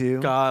 game oh, too.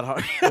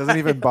 God, Doesn't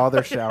even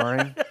bother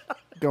showering.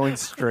 Going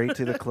straight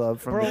to the club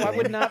from Bro, the I game.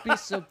 would not be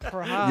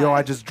surprised. Yo,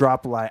 I just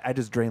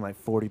drained like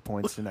 40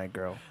 points tonight,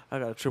 girl. I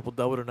got a triple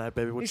double tonight,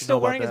 baby. What He's you still know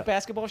about wearing his that?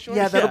 basketball shorts.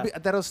 Yeah, Yeah.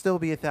 that'll still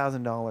be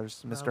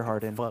 $1,000, I Mr. don't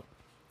Harden. give a fuck.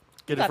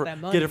 Get got it that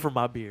for money. get it for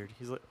my beard.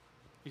 He's like,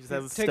 he just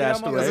has it Take it out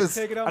stashed my away. beard,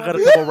 take it out I my got a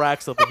beard. couple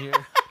racks up in here.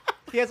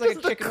 He has like a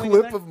Just a chicken wing in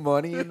clip there. of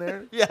money in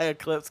there. Yeah, a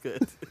clip's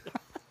good.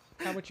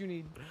 How much you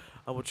need?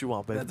 How much you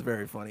want, baby? That's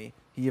very funny.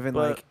 He even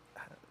But-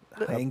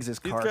 hangs his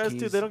These car guys,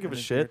 keys. dude, they don't give in a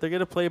his shit. beard. They're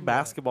gonna play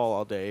basketball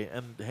all day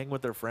and hang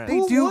with their friends. They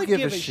Who do would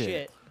give a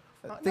shit.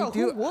 They no,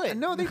 do. Who would?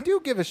 No, they do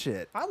give a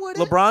shit. I would.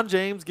 LeBron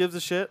James gives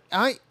a shit.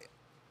 I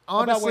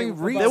honestly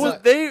what- read. They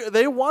was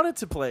they wanted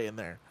to play in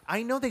there.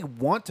 I know they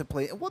want to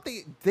play. Well,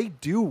 they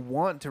do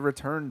want to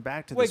return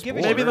back to Wait, the give a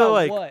sport. Maybe shit they'll about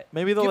like what?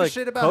 maybe they'll give like a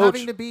shit about coach.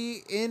 having to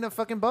be in a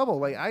fucking bubble,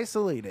 like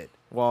isolated.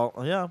 Well,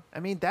 yeah, I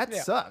mean, that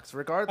Yeah. sucks.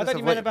 Regardless I thought of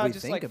you what meant about we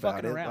just, think like, about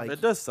fucking it, around. like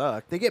it does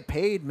suck. they get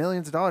paid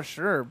millions of dollars,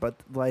 sure, but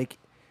like,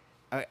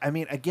 I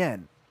mean,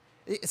 again,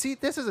 see,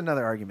 this is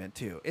another argument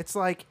too. It's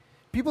like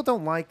people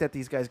don't like that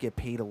these guys get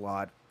paid a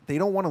lot. They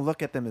don't want to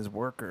look at them as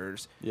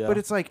workers. Yeah. But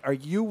it's like, are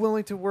you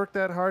willing to work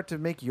that hard to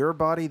make your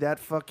body that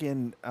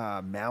fucking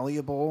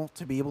malleable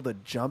to be able to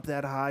jump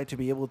that high, to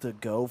be able to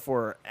go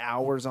for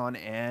hours on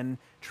end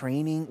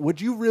training?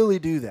 Would you really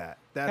do that?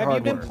 That Have hard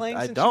you been work? playing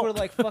I since you were don't.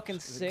 like fucking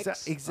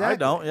six? Exactly. I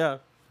don't. Yeah,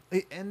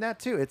 And that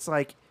too. It's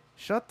like,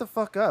 shut the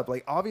fuck up.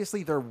 Like,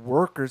 obviously they're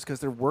workers because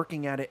they're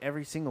working at it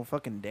every single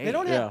fucking day. They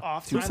don't yeah. have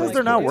off Who time. says like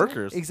they're not you do.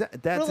 workers? Exactly.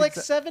 For like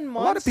 7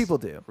 months. A lot of people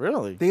do.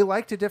 Really? They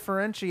like to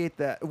differentiate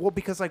that. Well,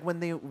 because like when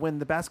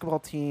the basketball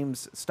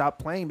teams stopped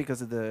playing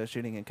because of the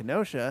shooting in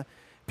Kenosha,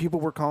 people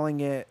were calling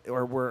it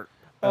or were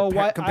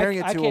comparing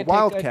it I to can't a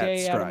wildcat take a day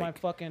strike. out of my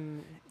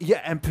fucking.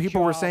 Yeah, and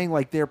people were job. saying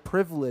like they're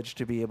privileged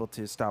to be able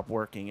to stop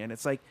working, and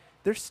it's like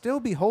they're still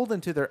beholden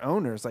to their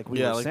owners, like we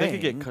yeah, were like saying. they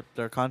could get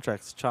their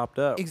contracts chopped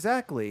up.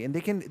 Exactly, and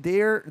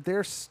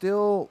they're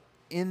still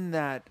in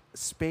that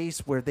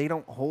space where they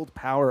don't hold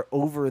power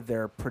over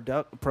their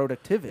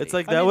productivity. It's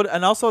like I that mean- would,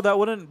 and also that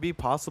wouldn't be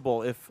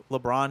possible if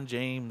LeBron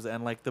James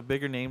and like the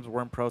bigger names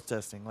weren't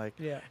protesting. Like,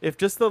 Yeah. if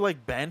just the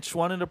like bench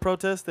wanted to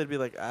protest, they'd be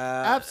like,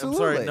 I'm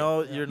sorry, Absolutely.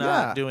 no, you're Yeah.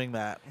 not doing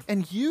that.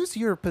 and use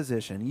your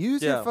position,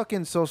 use your Yeah.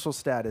 fucking social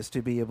status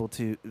to be able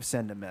to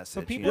send a message.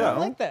 But people you don't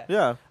know? like that.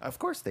 Yeah, Of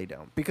course they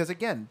don't, because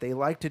again, they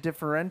like to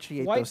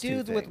differentiate White those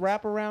dudes two with things.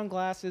 wraparound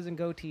glasses and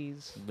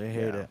goatees, they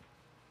hate Yeah. it.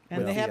 and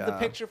With they have the the,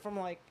 picture from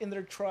like in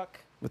their truck,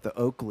 with the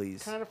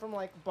Oakleys, kind of from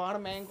like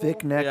bottom angle.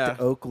 thick-necked Yeah.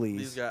 Oakleys.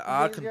 These guys,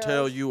 I These can guys,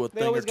 tell you a they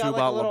thing or always two got, like,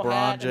 about a little LeBron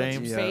hat and it's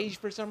James. Yeah. beige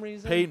for some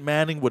reason. Peyton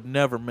Manning would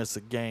never miss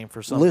a game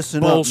for some Listen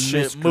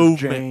bullshit up, Mr. movement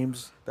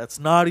James. that's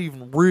not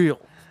even real.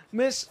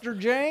 Mr.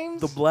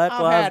 James. The Black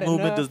I've Lives had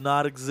Movement enough. does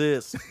not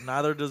exist.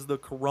 Neither does the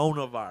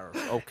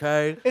coronavirus.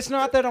 Okay. It's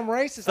not that I'm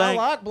racist. Thank-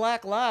 I like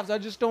Black Lives. I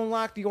just don't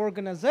like the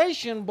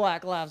organization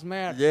Black Lives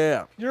Matter.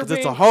 Yeah, You're because being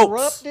it's a hoax.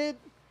 corrupted.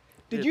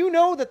 Did It- you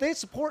know that they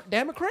support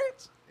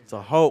Democrats? It's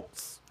a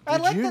hoax. I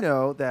Did like you that-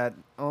 know that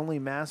only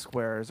mask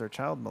wearers are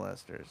child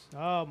molesters?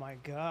 Oh my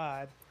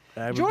God.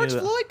 I would George do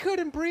that. Floyd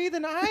couldn't breathe,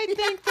 and I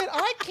think that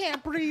I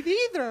can't breathe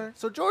either.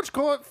 So George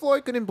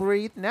Floyd couldn't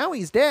breathe. Now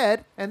he's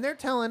dead, and they're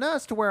telling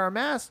us to wear our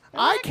masks.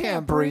 I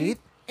can't breathe,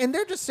 and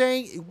they're just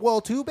saying,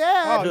 "Well, too Oh,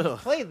 bad." you Ugh.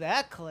 play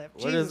that clip.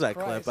 What is Jesus that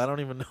Christ. clip? I don't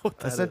even know what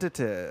I that sent is. it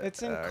to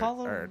It's in our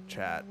Colorado.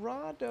 chat.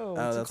 It's Oh, in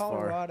that's far.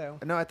 Colorado.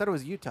 No, I thought it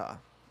was Utah.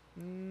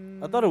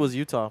 I thought it was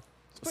Utah.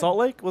 Salt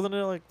Lake? Wasn't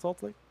it like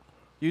Salt Lake?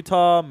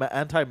 Utah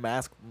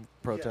anti-mask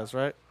protest,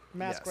 right?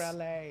 Mask Yes.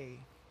 rally.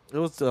 It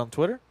was on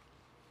Twitter?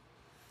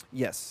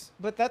 Yes.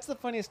 But that's the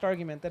funniest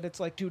argument, that it's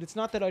like, dude, it's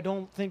not that I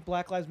don't think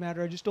Black Lives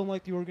Matter. I just don't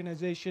like the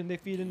organization. They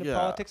feed into Yeah.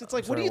 politics. It's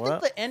like, I'm what do you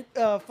sorry, think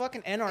the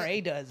fucking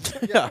NRA does?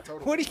 Yeah.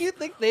 What do you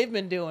think they've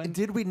been doing?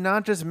 Did we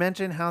not just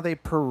mention how they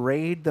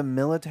parade the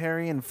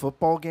military in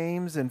football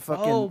games and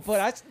fucking Oh,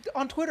 but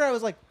on Twitter I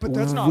was like, but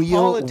that's not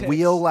wheel politics.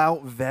 wheel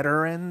out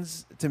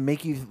veterans to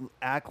make you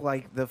act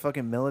like the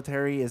fucking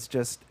military is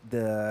just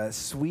the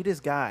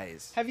sweetest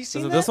guys? Have you Is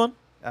seen it that? this one?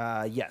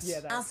 Yes. Yeah,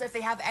 that. Also, if they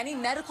have any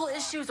medical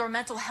issues or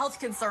mental health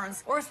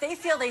concerns, or if they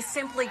feel they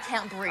simply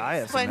can't breathe. I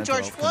have some When mental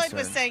George health Floyd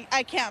was concerns. saying,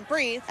 I can't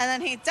breathe, and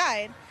then he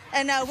died,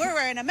 and now we're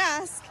wearing a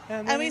mask,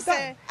 And and we he's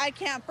say, done. I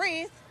can't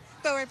breathe,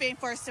 but we're being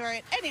forced to wear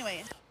it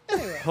anyway.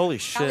 Holy Rally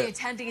shit.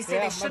 attendees say Yeah,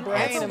 they my shouldn't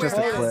brain ever and wear my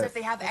masks clip. if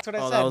they have That's what I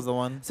Oh, said. that was the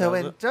one. So That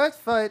was when it? George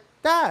Floyd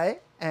died,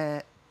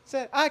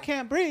 Said, I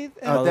can't breathe.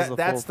 And Oh, that was the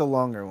that's full- the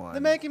longer one.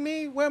 they're making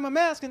me wear my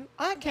mask, and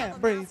I can't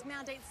breathe.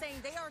 Mandate saying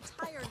they are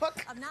tired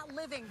of not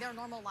living their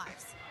normal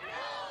lives.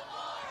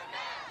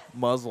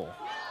 Muzzle.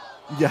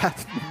 Yeah,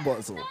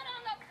 muzzle.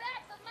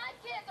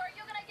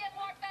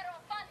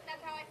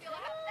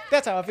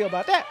 That's how I feel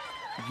about that.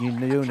 You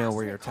do know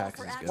where your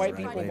taxes go, White right,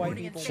 people, lady? white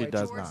people. She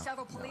does not.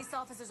 Several police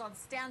officers on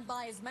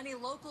standby as many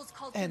locals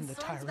called And the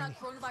concerns about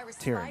tyranny. coronavirus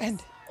Tyranny. spikes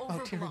And- oh,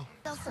 overblown. tyranny.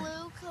 The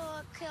flu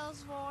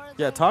kills more.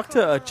 Yeah, than talk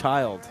to a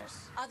child. coronavirus.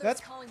 Others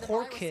That's calling the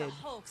poor virus a kid.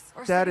 hoax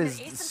or That saying is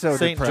that so asymptomatic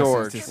St. depressing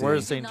George. to see.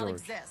 Where's do St. not George?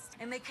 exist,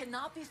 and they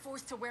cannot be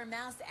forced to wear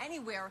masks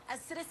anywhere as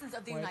citizens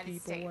of the White United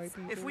people, States. white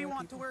people. If we white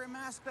want to people. wear a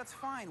mask, that's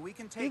fine. We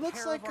can He take looks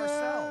care like of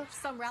ourselves.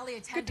 Some rally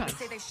times. attendees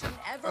say they shouldn't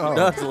ever Oh. wear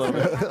That's masks a little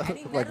if bit. they have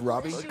any Like medical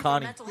Robbie? issues or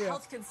Connie. mental Yeah,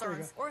 health there we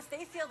concerns, or if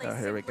they feel they Oh,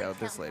 here we simply go. This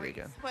can't lady breathe.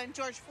 again. When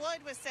George Floyd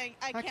was saying,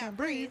 I can't can't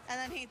breathe. breathe, and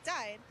then he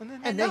died. And then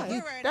And he then died. he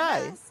We're wearing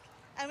died. a mask,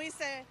 and we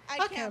say, I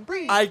I can't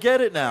breathe. I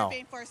get it but now. We're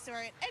being forced to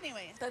wear it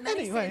anyway. But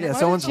many Anyway, say Yeah, that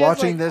someone's she has,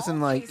 watching like, this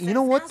and like, cases, you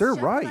know what? masks They're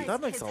jeopardize right.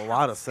 That makes kids' a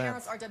lot health. of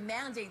Parents sense. are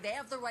demanding they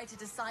have the right to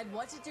decide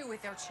what to do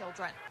with their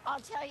children. I'll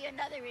tell you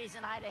another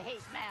reason I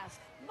hate masks.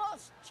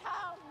 Most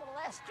child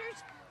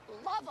molesters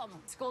love them.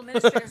 School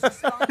administrators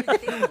responded that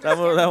they understand That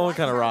one why kinda parents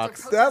are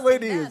rocks. That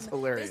lady protesting is them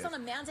hilarious. Based on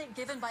a mandate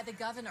given by the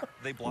governor.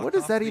 They blocked What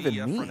does off that the even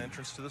front mean?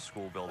 entrance to the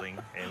school building,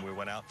 and we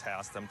went out to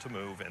ask them to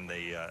move, and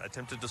they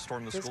attempted to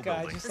storm the This school guy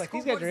building. just The like, school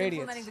these guys board are is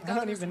idiots. implementing the I don't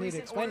governor's even need to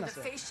recent explain order that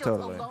myself. face shields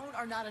Totally. alone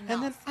are not enough.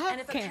 And then I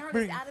if a can't parent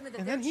breathe. is adamant that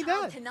And their then he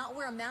child died. cannot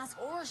wear a mask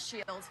or a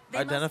shield, they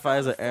Identify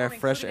as must an air- follow the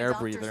fresh form, air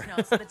including a breather.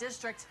 doctor's note, so the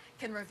district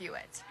can review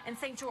it. In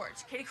St.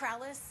 George, Katie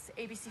Crowless,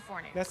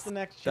 ABC4 News. That's the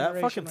next That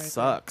generation. fucking right there.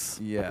 sucks.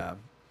 Yeah,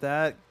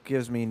 that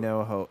gives me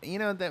no hope. You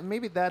know that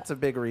maybe that's a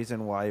big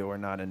reason why we're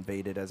not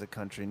invaded as a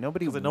country.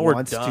 Nobody 'Cause they know we're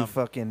wants to dumb.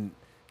 fucking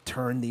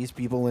turn these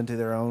people into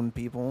their own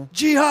people.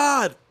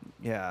 Jihad!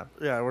 Yeah,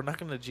 Yeah, we're not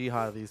going to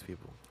jihad these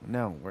people.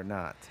 no, we're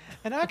not.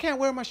 And I can't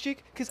wear my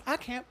chic because I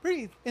can't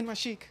breathe in my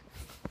chic.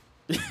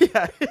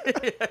 Yeah.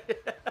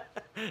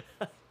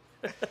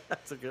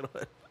 That's a good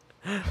one.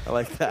 I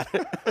like that.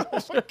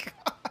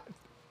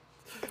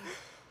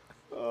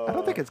 I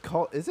don't think it's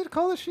called. Is it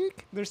called a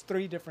chic? There's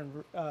 3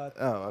 different Oh,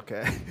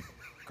 okay.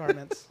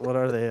 garments. What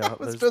are they? I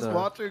was just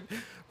watching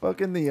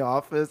fucking The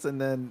Office, and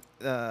then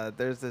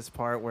there's this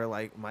part where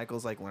like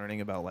Michael's like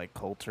learning about like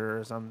culture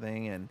or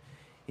something, and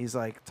he's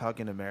like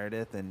talking to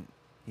Meredith, and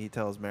he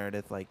tells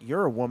Meredith like,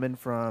 "You're a woman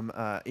from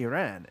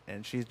Iran,"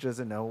 and she just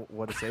doesn't know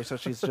what to say, so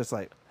she's just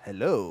like,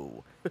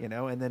 "Hello," you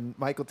know. And then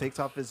Michael takes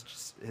off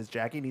his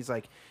jacket, and he's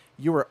like,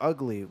 "You were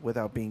ugly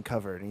without being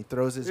covered," and he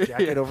throws his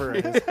jacket over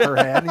her head,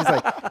 and he's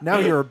like, "Now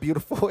you're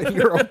beautiful in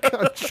your own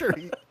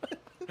country."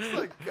 It's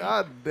like,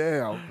 God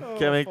damn.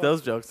 Can't make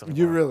those jokes anymore.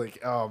 You really?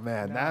 Oh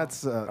man, No.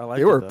 that's I like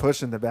they it, were though.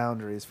 pushing the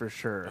boundaries for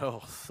sure.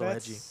 Oh, so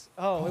edgy.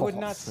 Oh, it would Oh,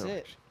 not so sit.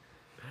 much.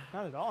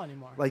 Not at all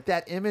anymore. Like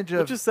that image of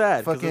Which is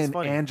sad, 'cause it's fucking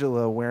funny.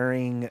 Angela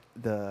wearing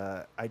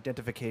the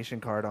identification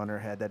card on her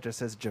head that just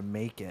says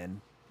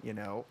Jamaican. You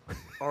know,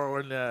 Or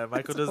when Michael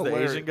That's does the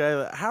hilarious. Asian guy,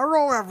 like,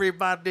 hello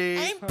everybody.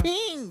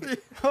 Ping.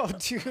 oh,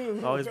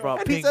 dude. Always brought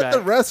And Ping he's at back.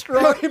 the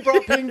restaurant. he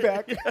brought Ping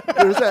back.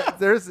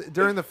 There's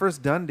during the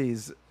first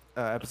Dundee's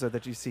episode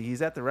that you see,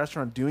 he's at the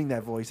restaurant doing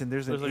that voice, and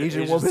there's an There's like an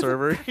Asian Asian woman.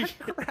 server.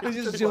 We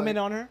just zoom in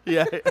on her.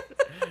 Yeah.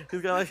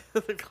 He's got like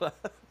the glass.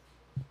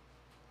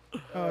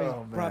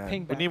 Oh, he brought man.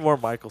 Ping We back. need more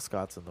Michael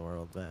Scotts in the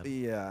world, man.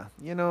 Yeah,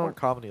 you More know,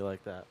 comedy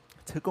like that.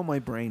 tickle my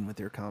brain with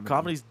your comedy.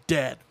 Comedy's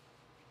dead.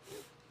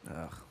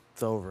 Ugh.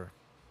 It's over.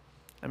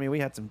 I mean, we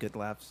had some good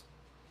laughs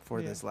for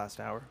Yeah. this last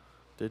hour.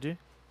 Did you?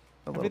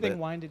 A little Everything bit.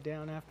 winded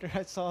down after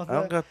I saw I that.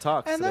 don't got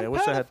talks and today. I then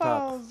wish I had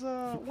talks.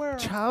 pedophiles, where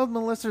Child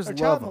molesters or love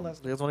child 'em.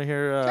 molesters. You guys want to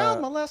hear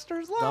Child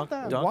molesters love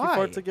them. donkey Why?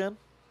 farts again?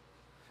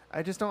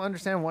 I just don't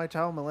understand why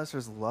child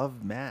molesters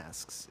love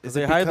masks. Because Is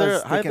they it hide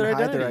because their hide they can their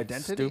hide identity. their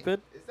identity?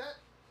 Stupid.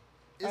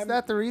 Is I'm-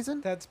 that the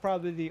reason? That's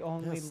probably the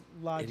only Yes,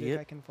 logic idiot.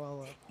 I can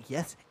follow.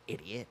 Yes,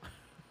 idiot.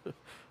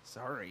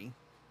 Sorry.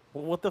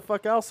 Well, what the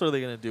fuck else are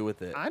they gonna do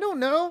with it? I don't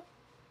know.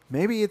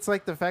 Maybe it's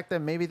like the fact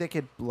that maybe they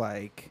could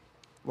like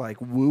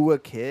woo a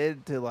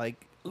kid to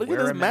like Look wear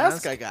at this a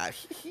mask I got.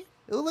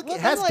 Oh, look, Well,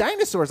 it has then, like-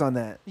 dinosaurs on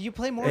that. You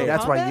play more. Hey,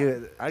 that's why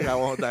you. I got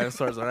one with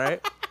dinosaurs, all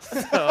right? So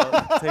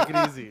take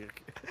it easy.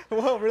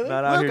 Whoa, really?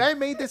 Not out Look, here. I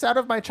made this out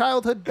of my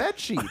childhood bed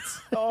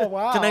sheets. Oh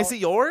wow. Can I see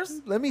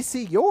yours? Let me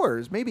see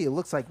yours. Maybe it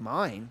looks like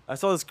mine. I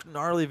saw this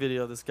gnarly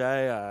video. This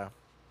guy,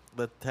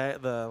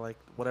 the like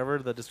whatever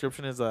the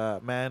description is,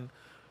 man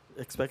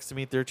expects to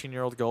meet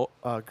 13-year-old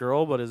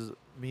girl, but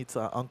meets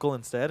uncle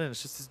instead, and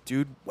it's just this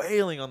dude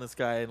wailing on this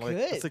guy and like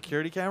a Good.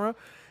 security camera,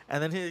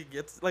 and then he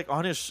gets like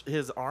on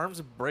his arms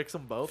and breaks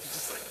them both.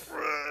 He's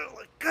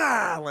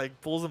just like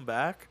pulls them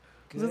back.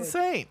 It's Good.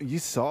 insane. You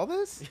saw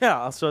this?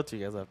 Yeah, I'll show it to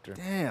you guys after.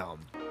 Damn.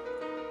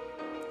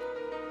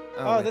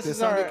 Oh, wait, this is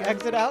song our again?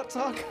 exit out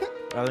song.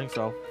 I think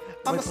so.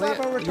 I'm gonna slap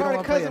my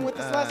retarded cousin with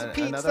a slice of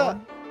pizza.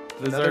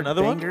 Is there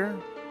another one?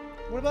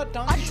 What about I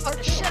Donkey just fucked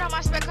the shit out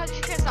my spec cause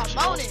you can't stop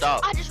moaning.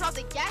 I just robbed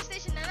the gas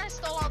station and I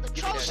stole all the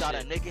trophies. Shot a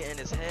nigga in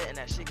his head and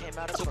that shit came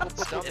out his fucking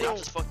stomach. I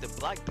just fucked a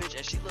black bitch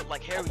and she looked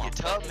like Harriet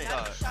Tubman.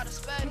 I just shot a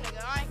sped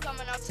nigga. I ain't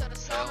coming out till the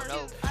summer.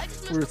 no.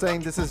 We were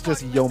saying this is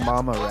just Yo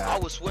Mama I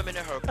rap. was swimming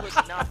in her pussy,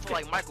 now I feel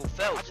like Michael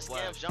Phelps. I just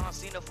scammed John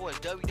Cena for his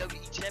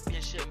WWE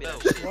Championship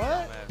belt.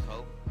 What?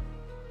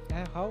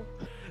 Yeah, ho.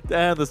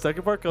 Damn, the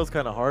second part goes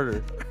kind of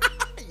harder.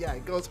 Yeah,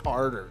 it goes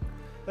harder.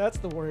 That's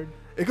the word.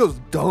 It goes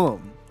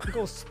dumb. It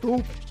goes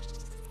stupid.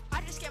 I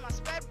just got my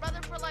sped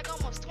brother for like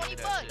almost 20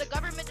 bucks. The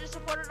government just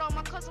supported all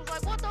my cousins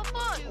like, what the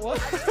fuck? Dude,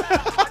 What? I just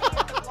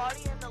got a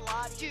party in the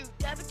lottie. Dude,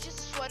 that bitch just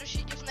a sweater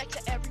she gives next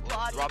to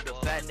everybody. Robbed a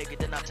fat nigga,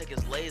 then I take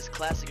his Lay's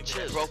classic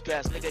chips. Broke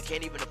ass nigga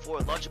can't even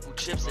afford Lunchable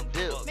chips and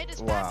dip. Made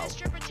this Wow. bad bitch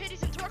strip her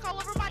titties and twerk all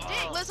over my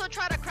dick. Lizzo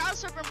tried to crowd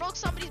surf and broke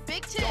somebody's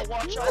big tip.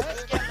 Watch out. I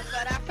just scammed a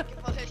fat African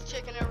for his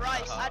chicken and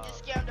rice. I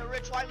just scammed a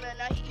rich white man,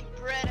 now he eat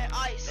bread and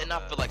ice. And I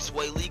feel like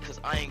Sway Lee cause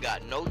I ain't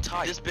got no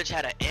type. This bitch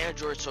had an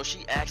Android so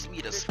she asked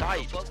me to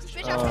Skype.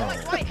 Bitch, I feel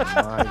like white. my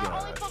I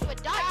God. only fuck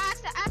with dice. I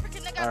asked the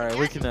African nigga. Alright,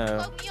 we can,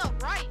 plug me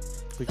up, right?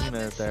 We can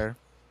end it there.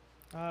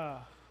 Ah.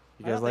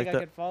 You I guys don't like think I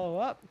that? could follow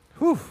up.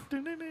 Whew.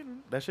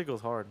 That shit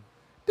goes hard.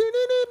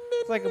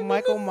 It's like a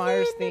Michael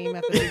Myers theme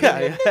at the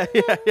beginning.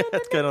 yeah.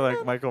 It's kind of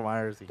like Michael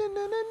Myers.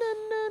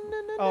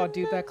 Oh,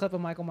 dude, that clip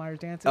of Michael Myers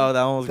dancing. Oh,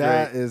 that one was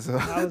That great. is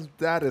was-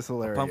 that is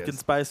hilarious. Pumpkin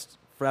spice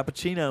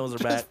frappuccinos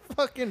are back. Just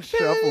fucking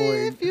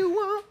shuffling. If you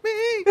want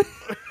me.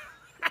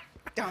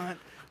 Dun,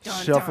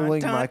 dun,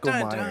 Shuffling dun, dun, Michael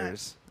dun, dun.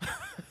 Myers.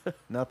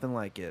 Nothing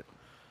like it.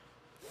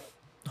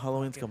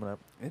 Halloween's coming up.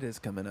 It is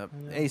coming up.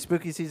 I know. Hey,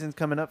 spooky season's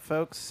coming up,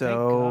 folks. Thank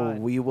So God.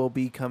 we will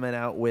be coming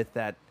out with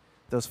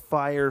those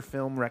fire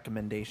film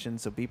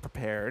recommendations. So be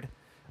prepared.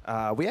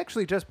 We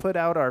actually just put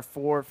out our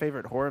 4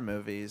 favorite horror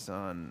movies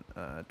on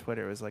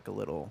Twitter. It was like a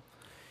little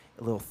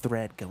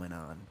thread going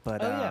on.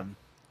 But Oh, yeah.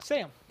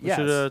 Sam. We yes.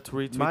 should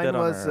retweet Mine that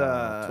was, on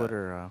our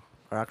Twitter,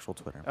 our actual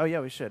Twitter. Oh yeah,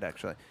 we should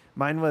actually.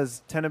 Mine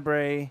was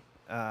Tenebrae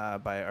by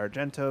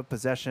Argento,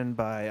 Possession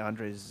by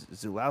Andrzej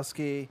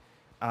Zulawski,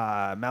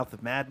 Mouth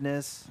of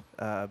Madness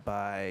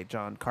by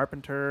John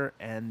Carpenter,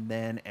 and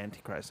then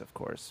Antichrist, of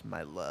course,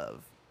 My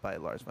Love by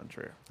Lars von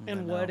Trier.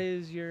 And what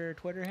is your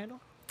Twitter handle?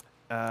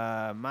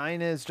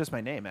 Mine is just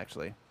my name,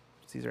 actually,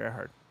 Caesar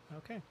Erhard.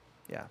 Okay.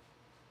 Yeah.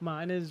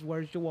 Mine is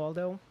Where's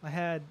Waldo. I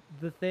had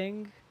The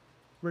Thing,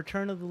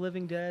 Return of the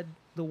Living Dead,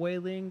 The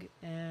Wailing,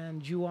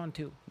 and Ju-on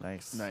 2.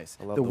 Nice. Nice.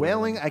 I love The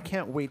Wailing, I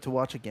can't wait to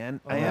watch again.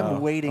 I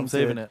am waiting. I'm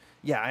saving it.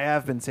 Yeah, I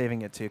have been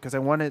saving it too because I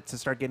want it to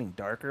start getting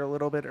darker a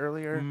little bit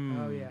earlier.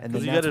 Oh, yeah. And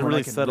 'Cause then you that's gotta when I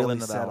really can settle really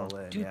into that settle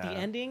one. in, Dude, yeah. the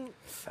ending.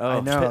 Oh, I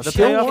know. The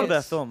Still payoff one- of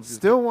that film.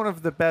 Still one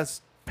of the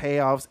best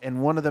payoffs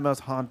and one of the most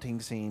haunting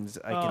scenes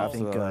I can Oh.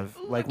 think Absolutely.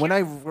 of. Like when I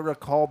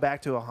recall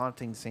back to a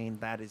haunting scene,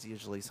 that is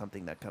usually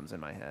something that comes in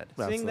my head.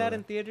 Seeing that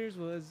in theaters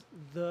was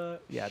the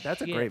Yeah,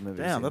 that's a shit. great movie.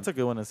 to Damn, see that's a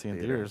good one to see in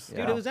theaters. Dude,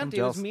 Yeah. it was I'm empty.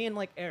 It was jealous. me and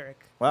like Eric.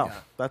 Wow, Yeah.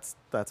 that's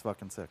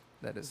fucking sick.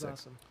 That It is was sick.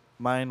 awesome.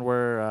 Mine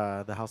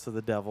were The House of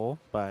the Devil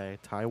by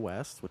Ty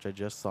West, which I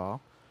just saw.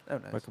 Oh,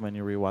 nice. Recommend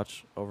you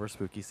rewatch over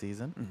spooky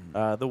season.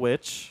 Mhm. The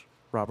Witch,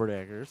 Robert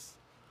Eggers.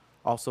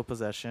 Also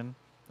Possession.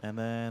 And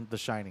then The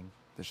Shining.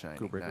 The Shining.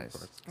 Kubrick, of Nice.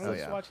 course. I Oh was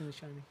yeah. watching The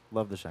Shining.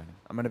 Love The Shining.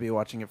 I'm gonna be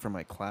watching it for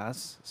my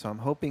class, so I'm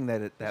hoping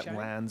that that Shining?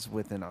 lands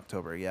within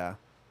October. Yeah,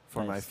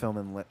 for my Nice. film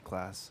and lit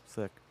class.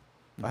 Sick.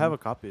 Mhm. I have a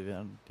copy of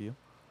it. Do you?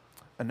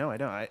 No, I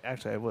don't.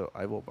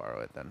 I will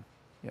borrow it then.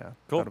 Yeah,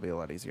 Cool. That'll be a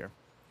lot easier.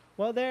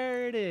 Well,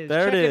 there it is.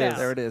 There Check it is. out.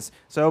 There it is.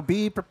 So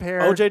be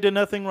prepared. OJ did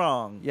nothing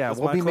wrong. Yeah, That's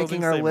we'll my be closing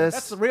making our statement. list.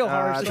 That's the real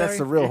horror That's story.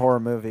 the real horror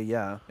movie.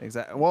 Yeah,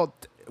 exactly. Well,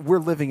 we're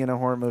living in a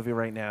horror movie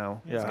right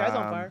now. Yeah, Sky's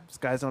on fire.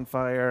 Sky's on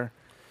fire.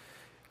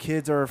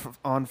 Kids are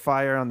on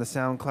fire on the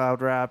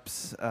SoundCloud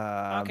raps.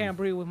 I can't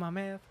breathe with my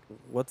math.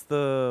 What's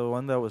the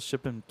one that was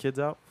shipping kids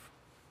out?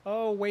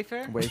 Oh,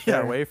 Wayfair. Wayfair.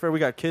 Yeah, Wayfair. We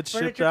got kids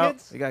shipped Furniture out.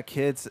 kids? We got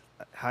kids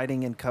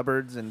hiding in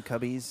cupboards and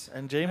cubbies.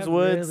 And James That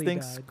Woods really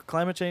thinks died.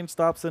 climate change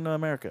stops in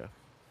America.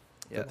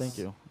 Yes. Thank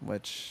you.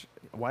 Which,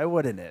 why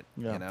wouldn't it?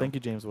 Yeah. You know? Thank you,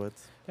 James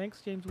Woods.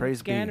 Thanks, James. Praise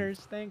Wood. be. Scanners.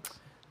 Thanks.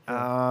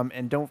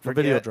 And don't For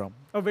forget. Video Drum.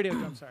 Oh, video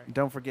drum. Sorry.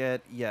 Don't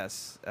forget,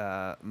 yes,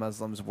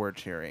 Muslims were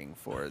cheering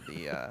for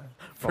the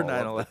For fall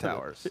of 9/11. the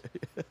towers.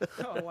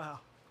 Oh wow.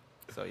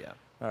 So yeah.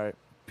 All right.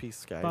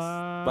 Peace, guys.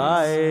 Bye.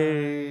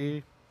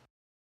 Bye.